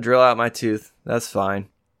 They're going to drill out my tooth. That's fine.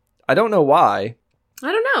 I don't know why.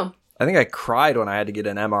 I don't know. I think I cried when I had to get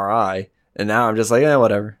an MRI, and now I'm just like,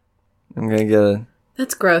 whatever. I'm going to get a...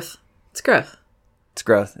 That's growth. It's growth. It's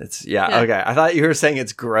growth. Yeah, okay. I thought you were saying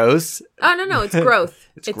it's gross. Oh, no, it's growth.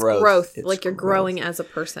 It's growth. It's like you're growing as a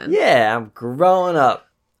person. Yeah, I'm growing up.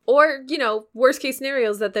 Or, worst case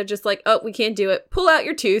scenarios that they're just like, oh, we can't do it. Pull out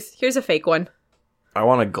your tooth. Here's a fake one. I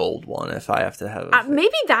want a gold one if I have to have a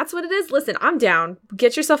maybe that's what it is. Listen, I'm down.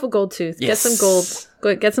 Get yourself a gold tooth. Yes.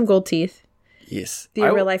 Get some gold teeth. Yes. Be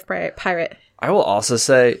a real life pirate. I will also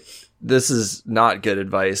say, this is not good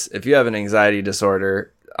advice. If you have an anxiety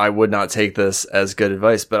disorder, I would not take this as good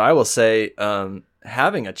advice. But I will say,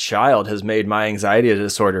 having a child has made my anxiety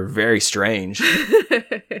disorder very strange.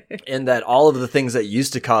 In that all of the things that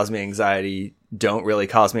used to cause me anxiety don't really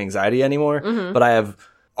cause me anxiety anymore. Mm-hmm. But I have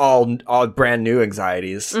all brand new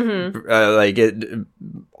anxieties. Mm-hmm.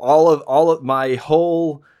 All of my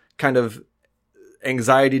whole kind of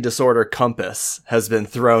anxiety disorder compass has been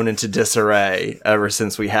thrown into disarray ever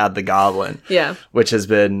since we had the goblin. Yeah. Which has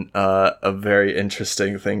been a very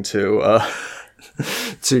interesting thing to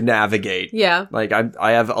to navigate. Yeah. Like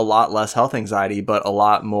I have a lot less health anxiety, but a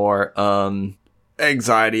lot more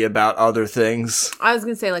anxiety about other things. I was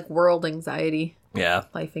going to say like world anxiety. Yeah.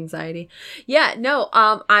 Life anxiety. Yeah, no,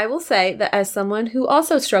 I will say that as someone who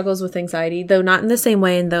also struggles with anxiety, though not in the same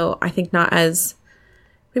way, and though I think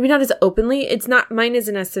maybe not as openly, mine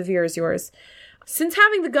isn't as severe as yours. Since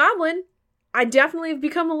having the goblin, I definitely have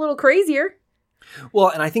become a little crazier. Well,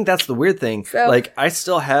 and I think that's the weird thing. So, like, I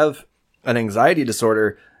still have an anxiety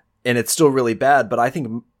disorder, and it's still really bad, but I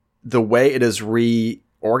think the way it is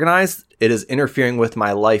reorganized, it is interfering with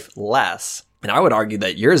my life less. And I would argue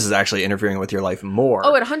that yours is actually interfering with your life more.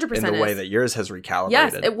 Oh, it 100% in the way is. that yours has recalibrated.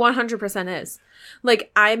 Yes, it 100% is.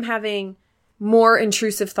 Like, I'm having more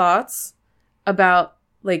intrusive thoughts about,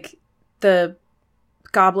 like, the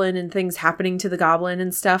goblin and things happening to the goblin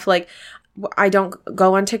and stuff. Like, I don't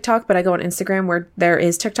go on TikTok, but I go on Instagram where there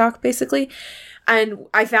is TikTok, basically. And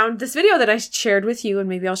I found this video that I shared with you, and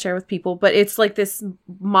maybe I'll share with people, but it's like this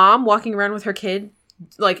mom walking around with her kid,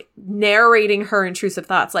 like narrating her intrusive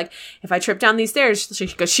thoughts. Like, if I trip down these stairs,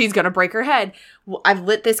 she's going to break her head. Well, I've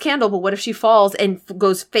lit this candle, but what if she falls and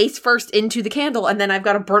goes face first into the candle, and then I've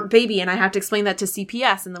got a burnt baby and I have to explain that to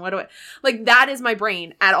CPS, and then what do I, like, that is my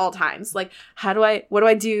brain at all times. Like, what do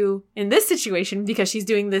I do in this situation? Because she's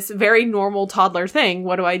doing this very normal toddler thing.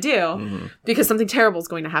 What do I do? Mm-hmm. Because something terrible is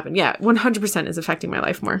going to happen. Yeah, 100% is affecting my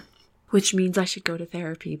life more. Which means I should go to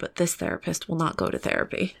therapy, but this therapist will not go to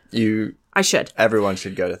therapy. I should. Everyone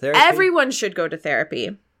should go to therapy. Everyone should go to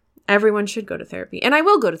therapy. Everyone should go to therapy. And I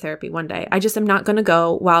will go to therapy one day. I just am not going to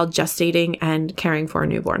go while gestating and caring for a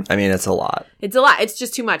newborn. I mean, it's a lot. It's a lot. It's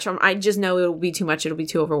just too much. I just know it'll be too much. It'll be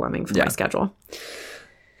too overwhelming for my schedule.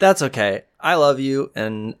 That's okay. I love you,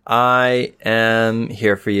 and I am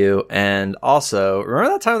here for you. And also, remember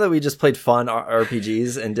that time that we just played fun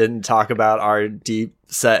RPGs and didn't talk about our deep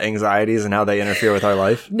set anxieties and how they interfere with our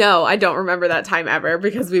life? No, I don't remember that time ever,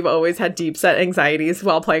 because we've always had deep set anxieties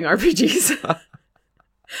while playing RPGs.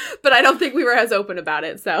 But I don't think we were as open about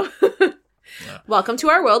it, so. Welcome to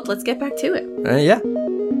our world. Let's get back to it. Yeah.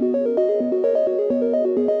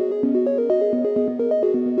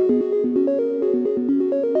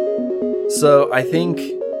 So I think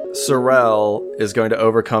Sorel is going to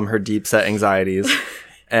overcome her deep set anxieties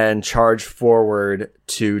and charge forward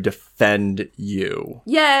to defend you.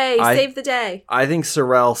 Yay! Save the day. I think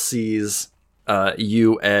Sorel sees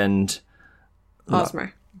you and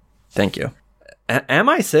Osmer. Thank you. Am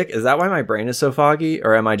I sick? Is that why my brain is so foggy,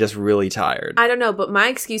 or am I just really tired? I don't know, but my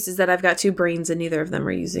excuse is that I've got two brains and neither of them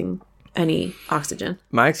are using any oxygen.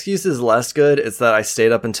 My excuse is less good. It's that I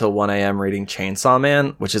stayed up until 1 a.m. reading Chainsaw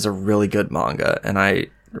Man, which is a really good manga, and I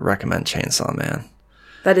recommend Chainsaw Man.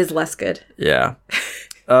 That is less good. Yeah.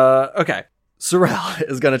 Okay. Sorel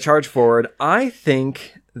is going to charge forward. I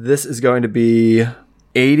think this is going to be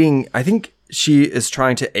aiding. I think she is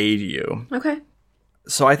trying to aid you. Okay.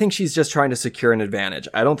 So I think she's just trying to secure an advantage.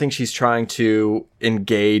 I don't think she's trying to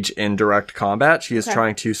engage in direct combat. She is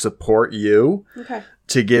trying to support you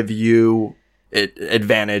to give you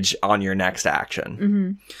advantage on your next action.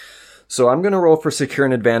 Mm-hmm. So I'm going to roll for secure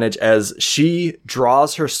an advantage as she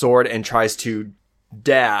draws her sword and tries to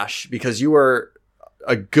dash, because you are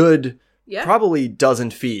a good probably dozen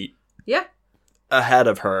feet ahead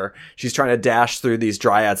of her. She's trying to dash through these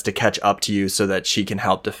dryads to catch up to you so that she can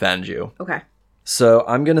help defend you. Okay. So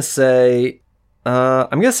I'm going to say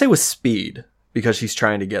with speed, because she's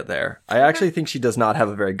trying to get there. I actually think she does not have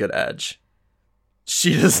a very good edge.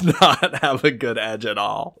 She does not have a good edge at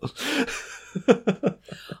all.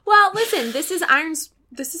 Well, listen, this is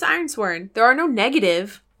Ironsworn. There are no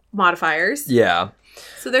negative modifiers. Yeah.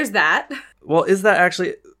 So there's that. Well, is that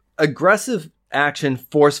actually aggressive action,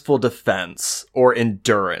 forceful defense, or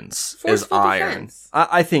endurance forceful is iron? Defense.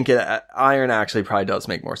 I think iron actually probably does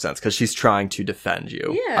make more sense, because she's trying to defend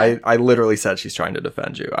you. Yeah. I literally said she's trying to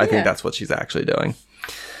defend you. I think that's what she's actually doing.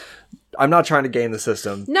 I'm not trying to game the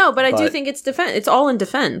system. No, but I do think it's defense. It's all in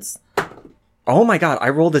defense. Oh my god, I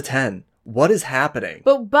rolled a 10. What is happening?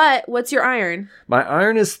 But what's your iron? My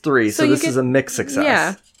iron is 3, so this is a mixed success.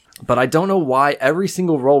 Yeah. But I don't know why every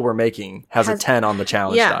single roll we're making has a 10 on the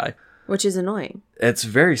challenge die. Which is annoying. It's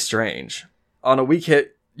very strange. On a weak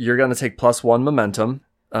hit, you're going to take +1 momentum.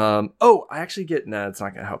 I actually get... Nah, it's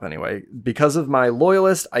not going to help anyway. Because of my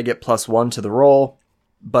loyalist, I get +1 to the roll.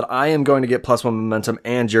 But I am going to get +1 momentum,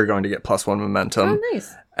 and you're going to get +1 momentum. Oh,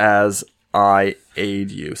 nice. As I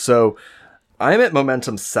aid you. So I'm at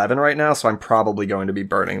momentum 7 right now, so I'm probably going to be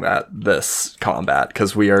burning this combat,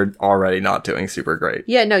 because we are already not doing super great.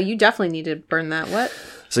 Yeah, no, you definitely need to burn that. What?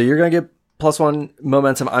 So you're going to get +1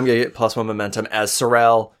 momentum. I'm going to get +1 momentum as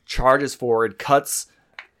Sorel charges forward, cuts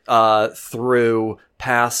through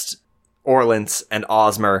past Orlance and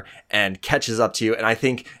Osmer, and catches up to you. And I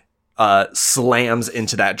think slams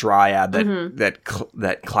into that dryad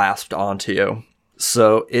that clasped onto you.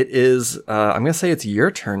 So it is, I'm going to say it's your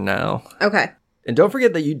turn now. Okay. And don't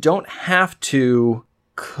forget that you don't have to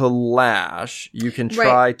clash. You can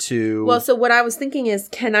try to... Well, so what I was thinking is,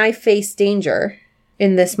 can I face danger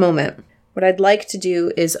in this moment? What I'd like to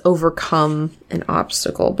do is overcome an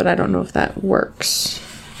obstacle, but I don't know if that works.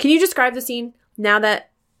 Can you describe the scene now that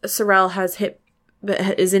Sorrel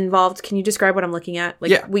is involved, can you describe what I'm looking at?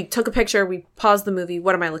 Like, Yeah. we took a picture, we paused the movie.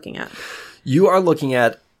 What am I looking at? You are looking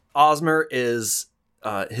at Osmer is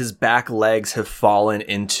his back legs have fallen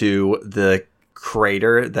into the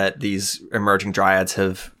crater that these emerging dryads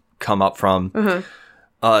have come up from.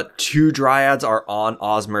 Two dryads are on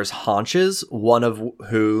Osmer's haunches, one of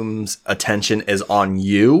whom's attention is on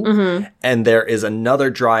you, and there is another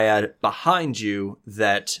dryad behind you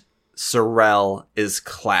that Sorrel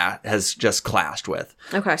has just clashed with.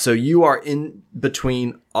 Okay. So you are in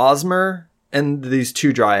between Osmer and these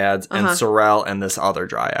two dryads and Sorrel and this other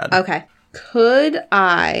dryad. Okay. Could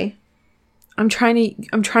I'm trying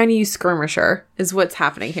to use Skirmisher is what's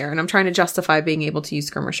happening here, and I'm trying to justify being able to use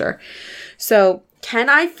Skirmisher. So, can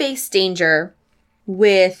I face danger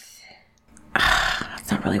with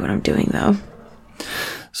that's not really what I'm doing though.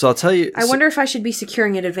 So I'll tell you. I wonder if I should be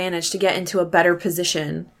securing an advantage to get into a better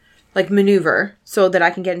position, like maneuver, so that I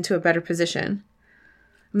can get into a better position.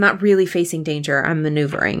 I'm not really facing danger. I'm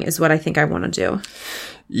maneuvering is what I think I want to do.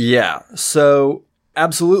 Yeah. So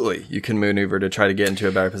absolutely, you can maneuver to try to get into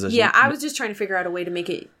a better position. Yeah, I was just trying to figure out a way to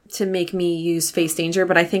make me use face danger,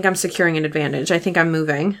 but I think I'm securing an advantage. I think I'm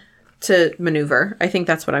moving to maneuver. I think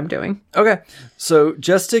that's what I'm doing. Okay. So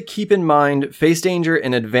just to keep in mind, face danger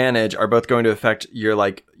and advantage are both going to affect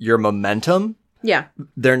your momentum. Yeah.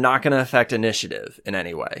 They're not going to affect initiative in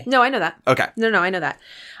any way. No, I know that. Okay. No, I know that.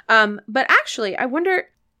 But actually, I wonder.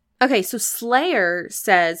 Okay, so Slayer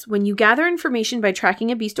says when you gather information by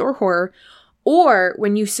tracking a beast or horror, or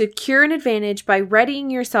when you secure an advantage by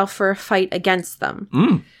readying yourself for a fight against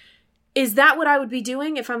them. Is that what I would be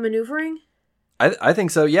doing if I'm maneuvering? I think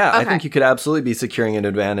so, yeah. Okay. I think you could absolutely be securing an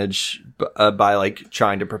advantage by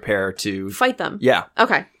trying to prepare to fight them. Yeah.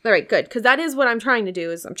 Okay. All right, good. Because that is what I'm trying to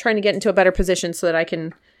do, is I'm trying to get into a better position so that I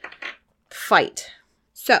can fight.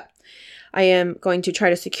 So, I am going to try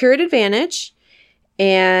to secure an advantage.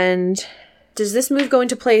 And does this move go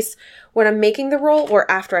into place when I'm making the roll or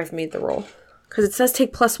after I've made the roll? Because it says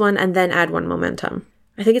take +1 and then add 1 momentum.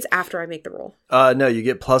 I think it's after I make the roll. No, you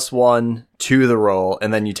get +1 to the roll,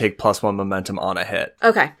 and then you take +1 momentum on a hit.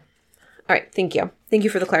 Okay. All right. Thank you. Thank you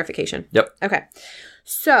for the clarification. Yep. Okay.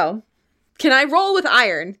 So, can I roll with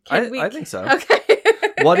iron? I think so. Okay.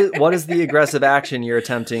 What is the aggressive action you're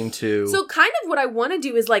attempting to... So kind of what I want to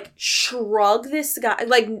do is like shrug this guy,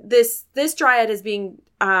 like this dryad is being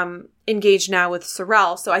engaged now with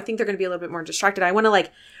Sorrel, so I think they're going to be a little bit more distracted. I want to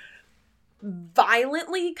like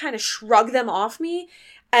violently kind of shrug them off me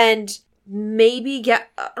and maybe get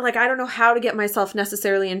I don't know how to get myself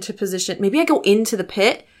necessarily into position. Maybe I go into the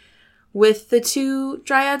pit with the two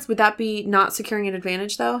dryads. Would that be not securing an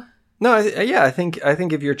advantage though? No, I think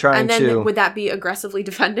if you're trying to... And then to... would that be aggressively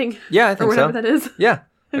defending? Yeah, I think or whatever that is? Yeah.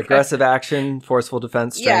 Okay. Aggressive action, forceful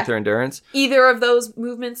defense, strength, or endurance. Either of those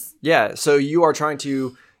movements? Yeah, so you are trying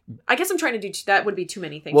to... I guess I'm trying to do... That would be too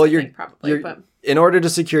many things, well, but... In order to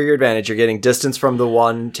secure your advantage, you're getting distance from the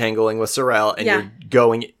one tangling with Sorrel, and you're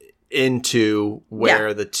going into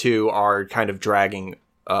where the two are kind of dragging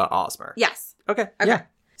Osmer. Yes. Okay. Yeah.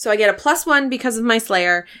 So I get a +1 because of my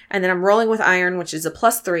Slayer, and then I'm rolling with Iron, which is a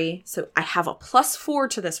 +3. So I have a +4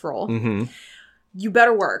 to this roll. Mm-hmm. You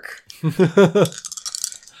better work.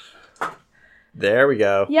 There we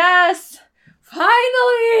go. Yes!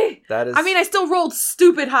 Finally! That is... I mean, I still rolled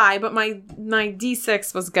stupid high, but my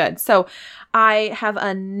D6 was good. So I have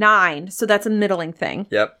a 9. So that's a middling thing.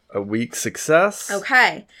 Yep. A weak success.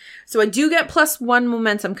 Okay. So I do get +1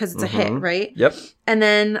 momentum because it's a hit, right? Yep. And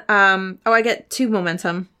then, I get 2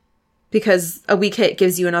 momentum because a weak hit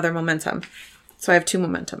gives you another momentum. So I have 2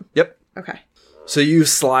 momentum. Yep. Okay. So you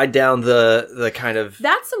slide down the kind of...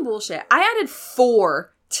 That's some bullshit. I added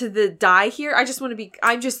 4 to the die here. I just want to be...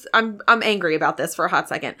 I'm angry about this for a hot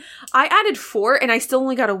second. I added 4 and I still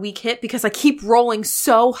only got a weak hit because I keep rolling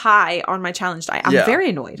so high on my challenge die. I'm very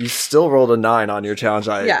annoyed. You still rolled a 9 on your challenge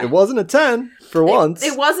die. Yeah. It wasn't a 10 for once.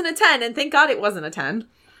 It wasn't a 10, and thank God it wasn't a 10.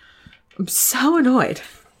 I'm so annoyed.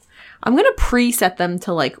 I'm going to preset them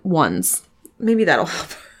to like 1s. Maybe that'll help.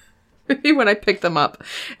 Maybe when I pick them up,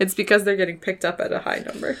 it's because they're getting picked up at a high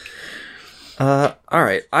number. All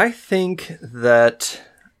right. I think that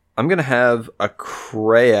I'm going to have a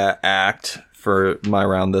Kreia act for my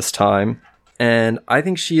round this time. And I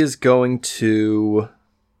think she is going to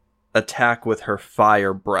attack with her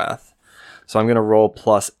fire breath. So I'm going to roll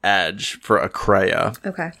plus edge for a Kreia.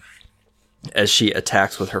 Okay. As she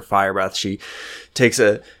attacks with her fire breath, she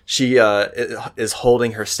is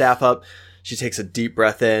holding her staff up. She takes a deep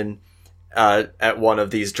breath in at one of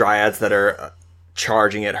these dryads that are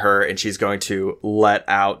charging at her, and she's going to let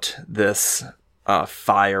out this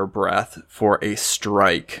fire breath for a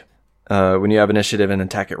strike. When you have initiative and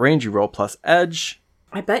attack at range, you roll plus edge.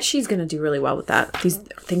 I bet she's going to do really well with that. These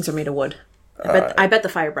things are made of wood. I bet the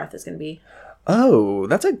fire breath is going to be... Oh,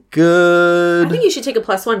 that's a good... I think you should take a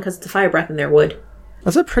 +1 because it's a fire breath and they're wood.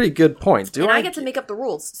 That's a pretty good point. And I get to make up the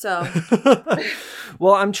rules, so...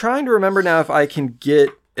 Well, I'm trying to remember now if I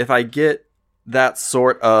get that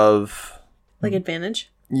sort of... Like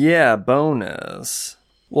advantage? Yeah, bonus.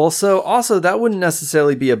 Well, so also that wouldn't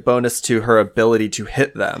necessarily be a bonus to her ability to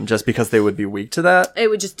hit them just because they would be weak to that. It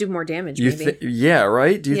would just do more damage, maybe. Yeah,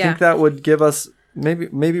 right? Do you Yeah. think that would give us...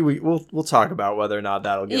 Maybe we'll talk about whether or not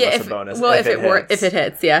that'll give us a bonus. Well, if it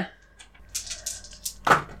hits, yeah.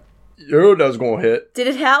 Oh, that was gonna hit. Did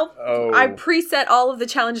it help? Oh. I preset all of the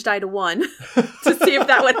challenge die to 1 to see if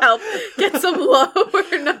that would help get some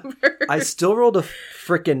lower numbers. I still rolled a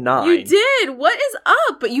freaking 9. You did. What is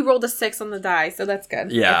up? But you rolled a 6 on the die, so that's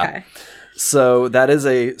good. Yeah. Okay. So that is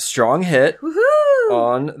a strong hit Woohoo!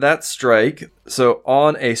 on that strike. So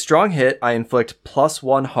on a strong hit, I inflict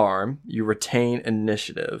 +1 harm. You retain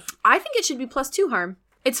initiative. I think it should be +2 harm.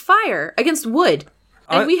 It's fire against wood.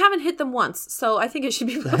 And we haven't hit them once, so I think it should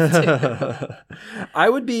be +2. I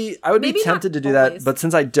would be Maybe tempted not to do that, always. but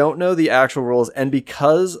since I don't know the actual rules, and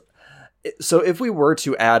because so if we were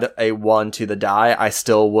to add a 1 to the die,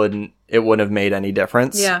 it wouldn't have made any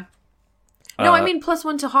difference. Yeah. No, I mean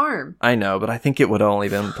 +1 to harm. I know, but I think it would have only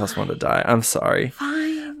been +1 to die. I'm sorry.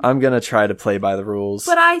 Fine. I'm gonna try to play by the rules.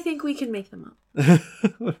 But I think we can make them up.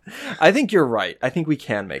 I think you're right. I think we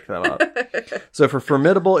can make them up. So for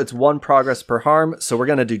formidable, it's 1 progress per harm. So we're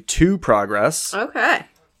gonna do 2 progress, Okay.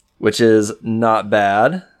 which is not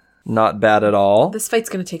bad. Not bad at all. This fight's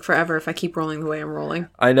going to take forever if I keep rolling the way I'm rolling.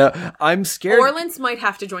 I know. I'm scared. Orlance might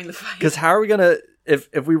have to join the fight. Because how are we gonna if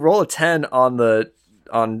we roll a 10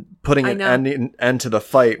 on putting I an end to the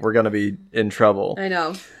fight, we're gonna be in trouble. I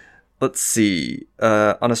know. Let's see.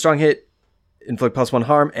 On a strong hit, inflict +1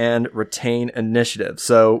 harm and retain initiative.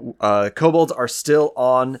 So kobolds are still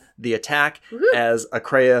on the attack as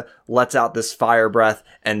Akreya lets out this fire breath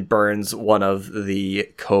and burns one of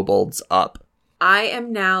the kobolds up. I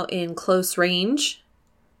am now in close range,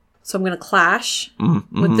 so I'm going to clash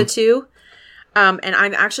with the two. And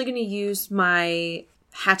I'm actually going to use my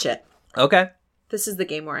hatchet. Okay. This is the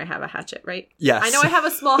game where I have a hatchet, right? Yes. I know I have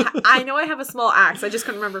a small. I know I have a small axe. I just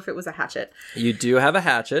couldn't remember if it was a hatchet. You do have a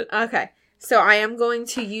hatchet. Okay, so I am going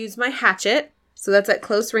to use my hatchet. So that's at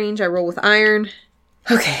close range. I roll with iron.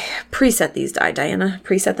 Okay, preset these die, Diana.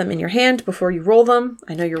 Preset them in your hand before you roll them.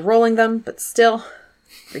 I know you're rolling them, but still,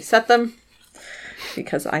 preset them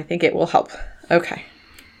because I think it will help. Okay.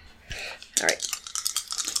 All right.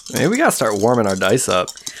 Maybe we gotta start warming our dice up.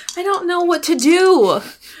 I don't know what to do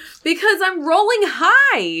because I'm rolling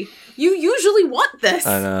high. You usually want this.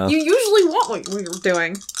 I know. You usually want what we're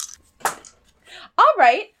doing. All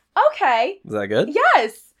right. Okay. Is that good?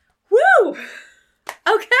 Yes. Woo.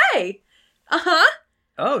 Okay. Uh-huh.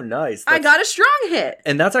 Oh, nice. I got a strong hit.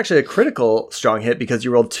 And that's actually a critical strong hit because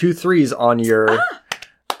you rolled 2 3s on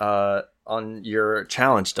your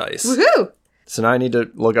challenge dice. Woohoo. So now I need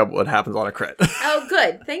to look up what happens on a crit. Oh,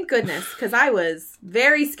 good. Thank goodness, because I was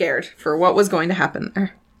very scared for what was going to happen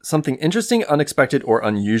there. Something interesting, unexpected, or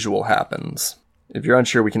unusual happens. If you're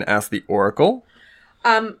unsure, we can ask the Oracle.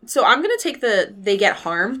 So I'm going to take they get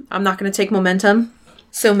harm. I'm not going to take momentum.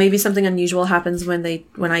 So maybe something unusual happens when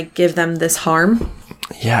I give them this harm.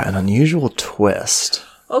 Yeah, an unusual twist.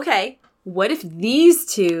 Okay. What if these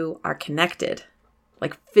two are connected?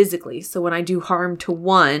 Like physically. So when I do harm to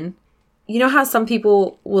one, you know how some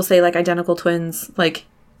people will say like identical twins, like,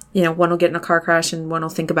 you know, one will get in a car crash and one will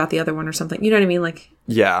think about the other one or something. You know what I mean? Like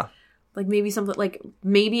maybe something like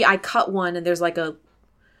maybe I cut one and there's like a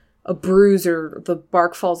bruise or the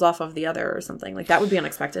bark falls off of the other or something. Like that would be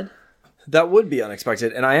unexpected. That would be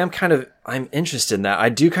unexpected. And I'm interested in that. I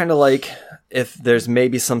do kind of like if there's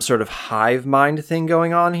maybe some sort of hive mind thing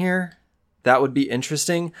going on here. That would be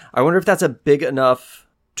interesting. I wonder if that's a big enough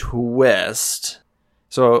twist.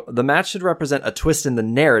 So the match should represent a twist in the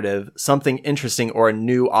narrative, something interesting, or a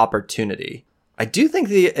new opportunity. I do think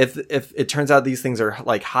if it turns out these things are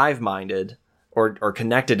like hive-minded or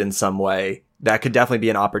connected in some way, that could definitely be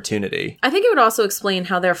an opportunity. I think it would also explain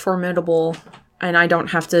how they're formidable, and I don't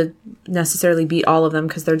have to necessarily beat all of them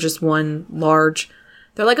because they're just one large.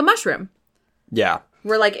 They're like a mushroom. Yeah.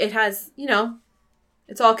 Where like it has, you know,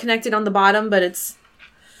 it's all connected on the bottom, but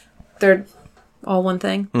they're all one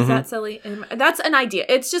thing. Is that silly? That's an idea.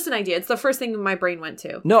 It's just an idea. It's the first thing my brain went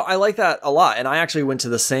to. No, I like that a lot. And I actually went to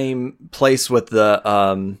the same place with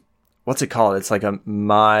the, what's it called? It's like a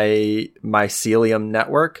mycelium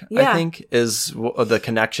network, I think, is the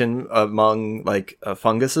connection among like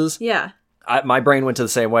funguses. Yeah. My brain went to the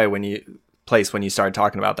same way when you started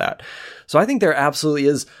talking about that. So I think there absolutely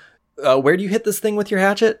is. Where do you hit this thing with your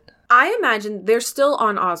hatchet? I imagine they're still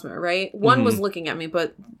on Osmer, right? One was looking at me,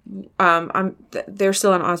 but they're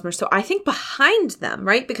still on Osmer. So I think behind them,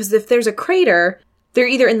 right? Because if there's a crater, they're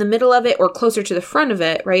either in the middle of it or closer to the front of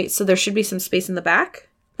it, right? So there should be some space in the back.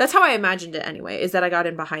 That's how I imagined it anyway, is that I got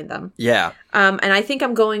in behind them. Yeah. And I think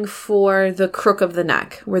I'm going for the crook of the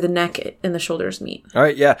neck, where the neck and the shoulders meet. All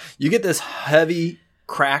right, yeah. You get this heavy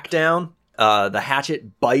crackdown. The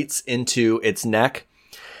hatchet bites into its neck,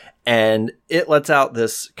 and it lets out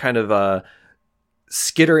this kind of a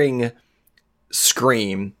skittering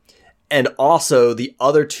scream. And also the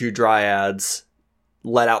other two dryads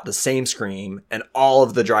let out the same scream, and all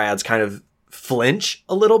of the dryads kind of flinch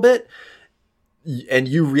a little bit. And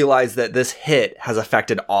you realize that this hit has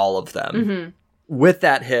affected all of them. Mm-hmm. With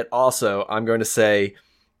that hit also, I'm going to say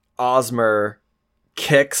Osmer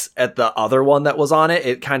kicks at the other one that was on it.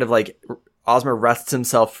 It kind of like Osmer wrests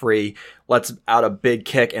himself free, lets out a big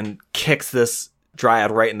kick, and kicks this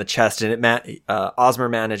dryad right in the chest, and Osmer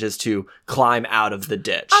manages to climb out of the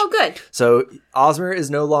ditch. Oh, good. So Osmer is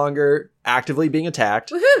no longer actively being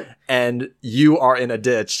attacked. Woohoo! And you are in a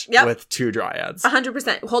ditch with two dryads.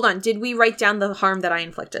 100%. Hold on. Did we write down the harm that I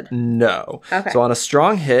inflicted? No. Okay. So on a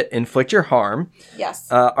strong hit, inflict your harm.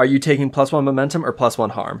 Yes. Are you taking +1 momentum or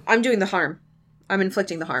 +1 harm? I'm doing the harm. I'm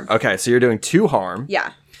inflicting the harm. Okay, so you're doing 2 harm.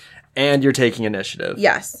 Yeah. And you're taking initiative.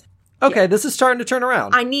 Yes. Okay, this is starting to turn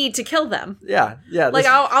around. I need to kill them. Yeah. Like,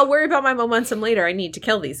 I'll worry about my momentum later. I need to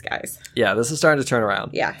kill these guys. Yeah, this is starting to turn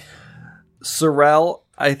around. Yeah. Sorrel,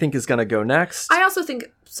 I think, is going to go next. I also think...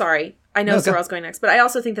 Sorry. I know Sorrel's going next, but I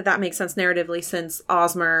also think that makes sense narratively since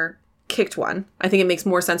Osmer kicked one. I think it makes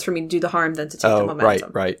more sense for me to do the harm than to take the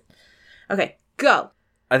momentum. Right. Okay, go.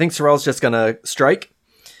 I think Sorrel's just going to strike.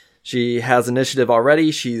 She has initiative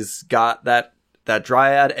already. She's got that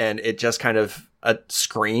dryad, and it just kind of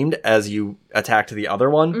screamed as you attacked the other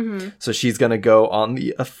one. Mm-hmm. So she's going to go on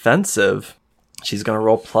the offensive. She's going to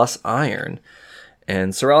roll plus iron.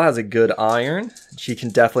 And Sorrel has a good iron. She can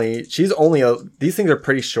definitely... these things are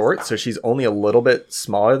pretty short, so she's only a little bit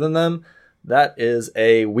smaller than them. That is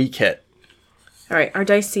a weak hit. All right, our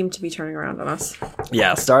dice seem to be turning around on us.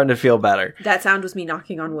 Yeah, starting to feel better. That sound was me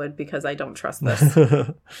knocking on wood because I don't trust this.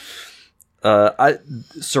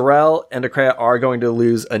 Sorrel and Akrea are going to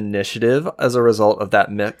lose initiative as a result of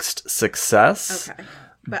that mixed success. Okay.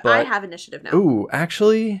 But I have initiative now. Ooh,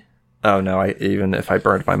 actually... Oh, no, even if I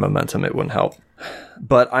burned my momentum, it wouldn't help.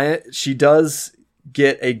 But she does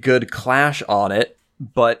get a good clash on it,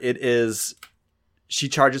 but it is... She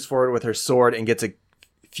charges forward with her sword and gets a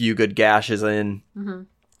few good gashes in.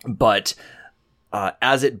 Mm-hmm. But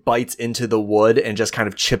as it bites into the wood and just kind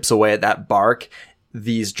of chips away at that bark,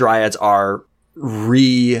 these dryads are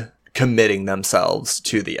recommitting themselves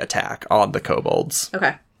to the attack on the kobolds.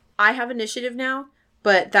 Okay. I have initiative now,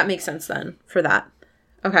 but that makes sense then for that.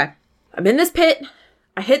 Okay. I'm in this pit.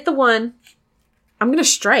 I hit the one. I'm going to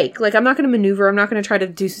strike. Like, I'm not going to maneuver. I'm not going to try to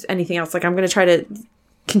do anything else. Like, I'm going to try to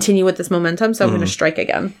continue with this momentum, so I'm going to strike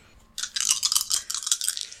again.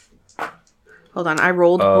 Hold on. I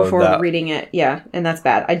rolled before reading it. Yeah, and that's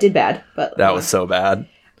bad. I did bad, but... That was so bad.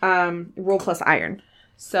 Roll plus iron.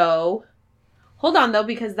 So, hold on, though,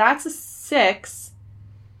 because that's a 6,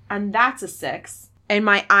 and that's a 6. And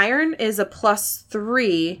my iron is a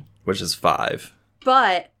 +3. Which is 5.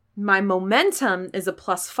 But... my momentum is a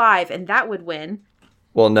 +5, and that would win.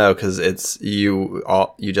 Well, no, because it's you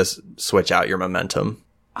just switch out your momentum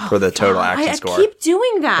for the total action score. I keep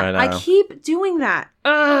doing that. I keep doing that.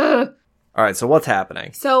 Ugh. All right, so what's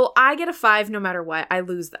happening? So I get a 5 no matter what. I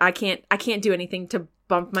lose. I can't do anything to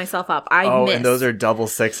bump myself up. I miss. And those are double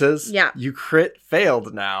 6s? Yeah. You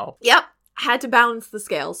failed now. Yep. Had to balance the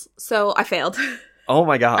scales. So I failed. Oh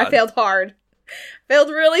my god. I failed hard. Failed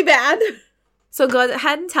really bad. So go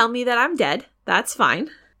ahead and tell me that I'm dead. That's fine.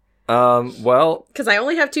 Well... because I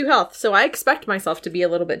only have 2 health, so I expect myself to be a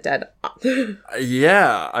little bit dead.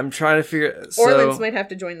 Yeah, I'm trying to figure... Orleans might have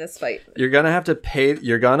to join this fight. You're gonna pay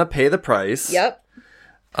the price. Yep.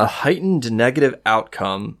 A heightened negative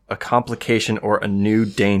outcome, a complication, or a new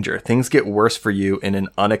danger. Things get worse for you in an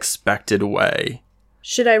unexpected way.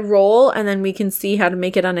 Should I roll and then we can see how to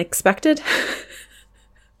make it unexpected?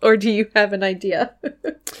 Or do you have an idea?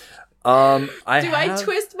 I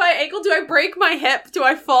twist my ankle? Do I break my hip? Do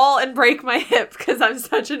I fall and break my hip because I'm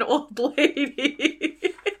such an old lady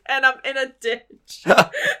and I'm in a ditch?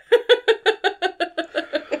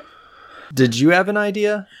 Did you have an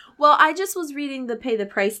idea? Well, I just was reading the pay the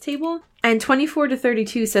price table, and 24 to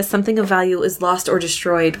 32 says something of value is lost or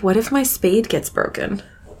destroyed. What if my spade gets broken?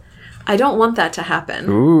 I don't want that to happen.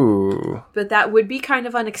 Ooh. But that would be kind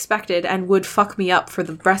of unexpected and would fuck me up for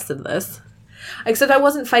the rest of this. Except I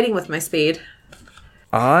wasn't fighting with my spade.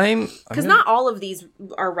 Because not all of these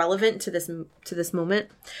are relevant to this moment.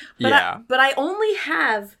 But yeah. But I only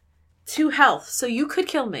have 2 health, so you could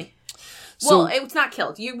kill me. So, well, it's not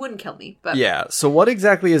killed. You wouldn't kill me. But yeah. So what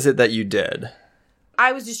exactly is it that you did?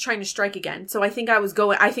 I was just trying to strike again. So I think I was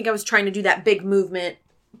trying to do that big movement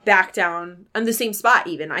back down on the same spot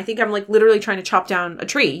even. I think I'm like literally trying to chop down a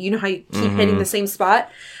tree. You know how you keep hitting the same spot?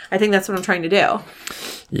 I think that's what I'm trying to do.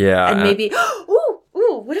 Yeah. And maybe, ooh,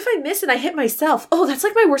 what if I miss and I hit myself? Oh, that's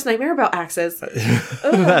like my worst nightmare about axes.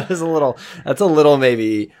 That's a little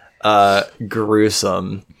maybe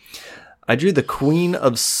gruesome. I drew the Queen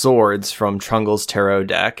of Swords from Trungle's Tarot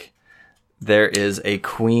deck. There is a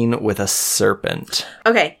queen with a serpent.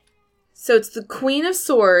 Okay, so it's the Queen of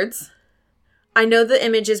Swords. I know the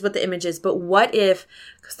image is what the image is, but what if,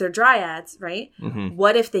 because they're dryads, right? Mm-hmm.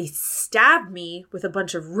 What if they stabbed me with a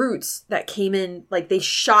bunch of roots that came in, like they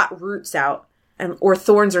shot roots out, or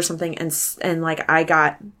thorns or something, and like I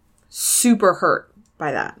got super hurt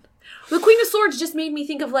by that. The Queen of Swords just made me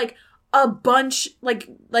think of like a bunch, like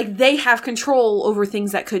they have control over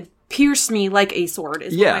things that could pierce me like a sword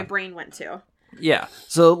is what my brain went to. Yeah.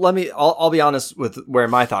 So I'll be honest with where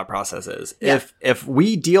my thought process is. Yeah. If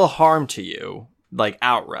we deal harm to you, like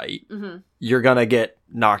outright, you're going to get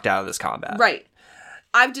knocked out of this combat. Right.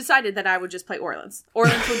 I've decided that I would just play Orlan's.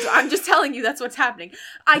 I'm just telling you that's what's happening.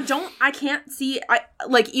 I can't see,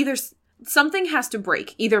 either something has to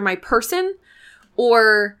break. Either my person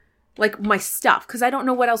or like my stuff. Because I don't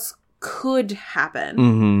know what else could happen.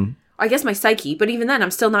 Mm-hmm. I guess my psyche. But even then, I'm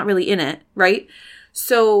still not really in it. Right?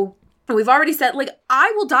 So we've already said, like,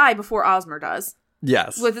 I will die before Osmer does.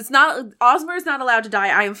 Yes. Osmer is not allowed to die.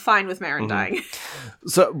 I am fine with Marin dying.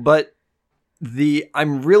 So, but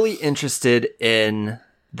I'm really interested in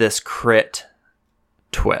this crit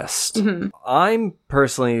twist. Mm-hmm. I'm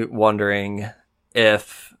personally wondering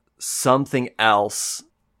if something else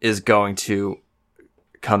is going to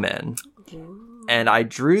come in. Ooh. And I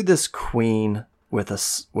drew this queen with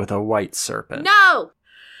a white serpent. No,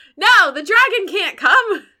 the dragon can't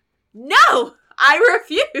come. No, I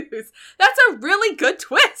refuse. That's a really good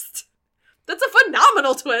twist. That's a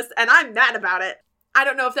phenomenal twist, and I'm mad about it. I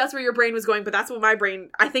don't know if that's where your brain was going, but that's what my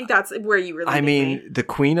brain... I think that's where you were leading me. The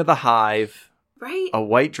Queen of the Hive. Right? A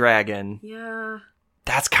white dragon. Yeah.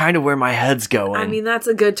 That's kind of where my head's going. I mean, that's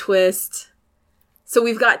a good twist. So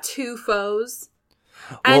we've got 2 foes.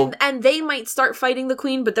 And they might start fighting the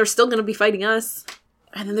queen, but they're still going to be fighting us.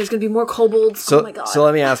 And then there's going to be more kobolds. Oh my god. So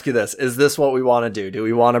let me ask you this. Is this what we want to do? Do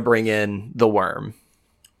we want to bring in the worm?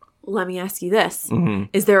 Let me ask you this. Mm-hmm.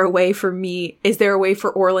 Is there a way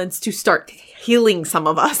for Orlan's to start healing some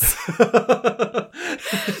of us?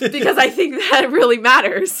 Because I think that really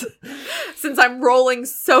matters. Since I'm rolling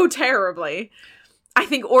so terribly. I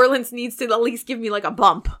think Orlan's needs to at least give me like a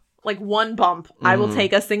bump. Like one bump. Mm-hmm. I will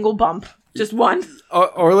take a single bump. Just one.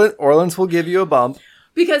 Orlan's will give you a bump.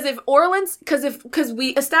 Because because we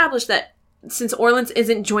established that since Orlan's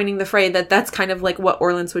isn't joining the fray, that's kind of like what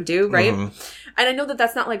Orlan's would do, right? Mm-hmm. And I know that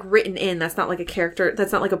that's not like written in. That's not like a character.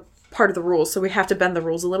 That's not like a part of the rules. So we have to bend the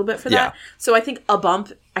rules a little bit for that. So I think a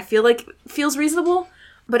bump, I feel like feels reasonable.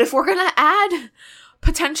 But if we're going to add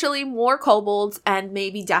potentially more kobolds and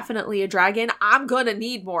maybe definitely a dragon, I'm going to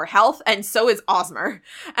need more health. And so is Osmer.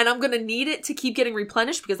 And I'm going to need it to keep getting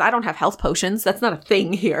replenished because I don't have health potions. That's not a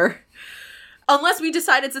thing here. Unless we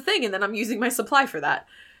decide it's a thing and then I'm using my supply for that.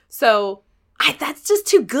 So that's just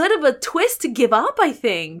too good of a twist to give up, I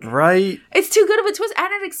think. Right. It's too good of a twist.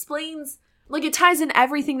 And it explains, like, it ties in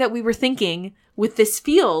everything that we were thinking with this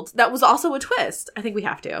field that was also a twist. I think we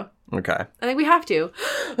have to. Okay. I think we have to.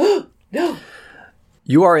 No.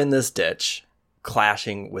 You are in this ditch,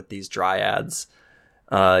 clashing with these dryads.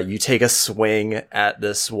 You take a swing at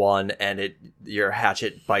this one, and your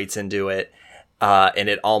hatchet bites into it. And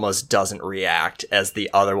it almost doesn't react as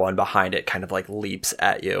the other one behind it kind of like leaps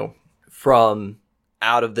at you. From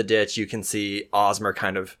out of the ditch, you can see Osmer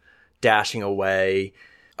kind of dashing away.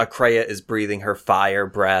 Akreya is breathing her fire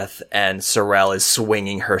breath, and Sorel is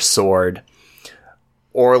swinging her sword.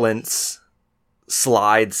 Orlance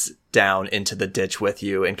slides down into the ditch with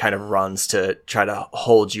you and kind of runs to try to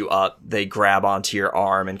hold you up. They grab onto your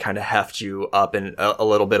arm and kind of heft you up and a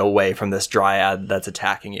little bit away from this dryad that's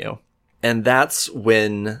attacking you. And that's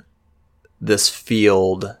when this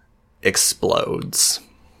field explodes.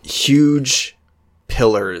 Huge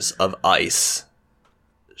pillars of ice,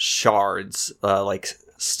 shards, like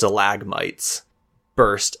stalagmites,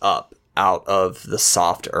 burst up out of the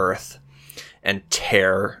soft earth and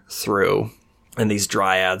tear through and these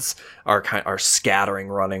dryads are scattering,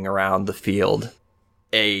 running around the field.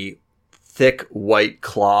 A thick white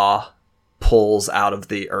claw pulls out of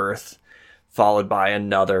the earth, followed by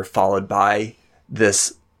another, followed by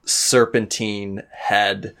this serpentine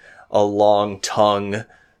head, a long tongue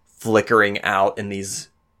flickering out in these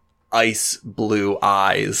ice blue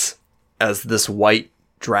eyes as this white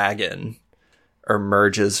dragon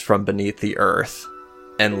emerges from beneath the earth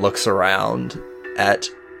and looks around at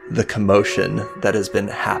the commotion that has been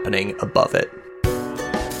happening above it.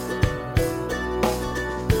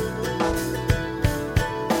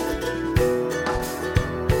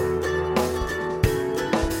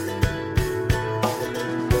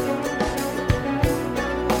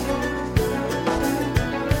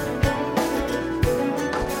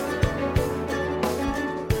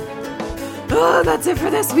 Oh, that's it for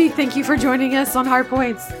this week. Thank you for joining us on Heart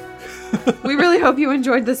Points. We really hope you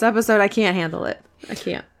enjoyed this episode. I can't handle it. I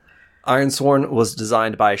can't. Ironsworn was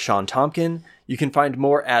designed by Sean Tompkin. You can find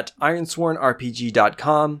more at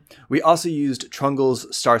ironswornrpg.com. We also used Trungle's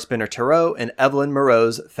Starspinner Tarot and Evelyn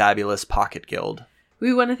Moreau's Fabulous Pocket Guild.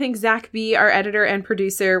 We want to thank Zach B., our editor and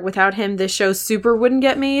producer. Without him, this show super wouldn't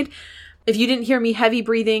get made. If you didn't hear me heavy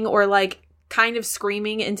breathing or kind of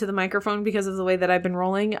screaming into the microphone because of the way that I've been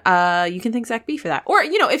rolling, you can thank Zach B. for that. Or,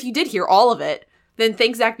 if you did hear all of it, then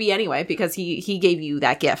thank Zach B. anyway, because he gave you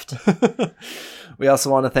that gift. We also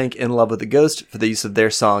want to thank In Love with the Ghost for the use of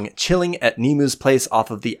their song Chilling at Nemu's Place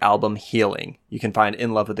off of the album Healing. You can find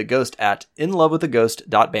In Love with the Ghost at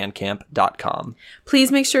inlovewiththeghost.bandcamp.com.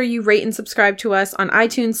 Please make sure you rate and subscribe to us on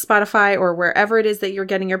iTunes, Spotify, or wherever it is that you're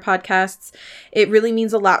getting your podcasts. It really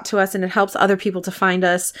means a lot to us, and it helps other people to find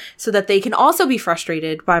us so that they can also be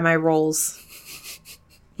frustrated by my rolls.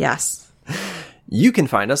 Yes. You can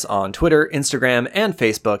find us on Twitter, Instagram, and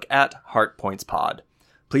Facebook at HeartPointsPod.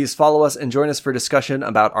 Please follow us and join us for discussion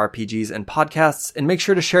about RPGs and podcasts, and make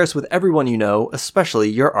sure to share us with everyone you know, especially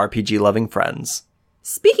your RPG-loving friends.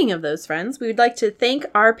 Speaking of those friends, we would like to thank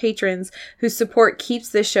our patrons whose support keeps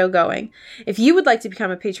this show going. If you would like to become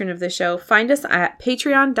a patron of this show, find us at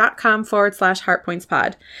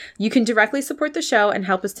patreon.com/heartpointspod. You can directly support the show and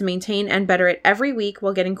help us to maintain and better it every week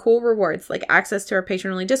while getting cool rewards like access to our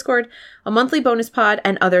patron-only Discord, a monthly bonus pod,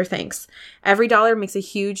 and other thanks. Every dollar makes a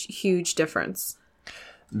huge, huge difference.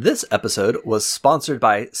 This episode was sponsored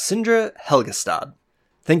by Sindre Helgestad.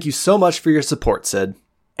 Thank you so much for your support, Sid.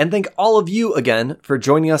 And thank all of you again for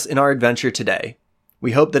joining us in our adventure today.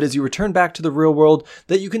 We hope that as you return back to the real world,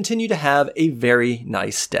 that you continue to have a very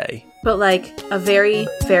nice day. But a very,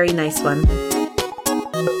 very nice one.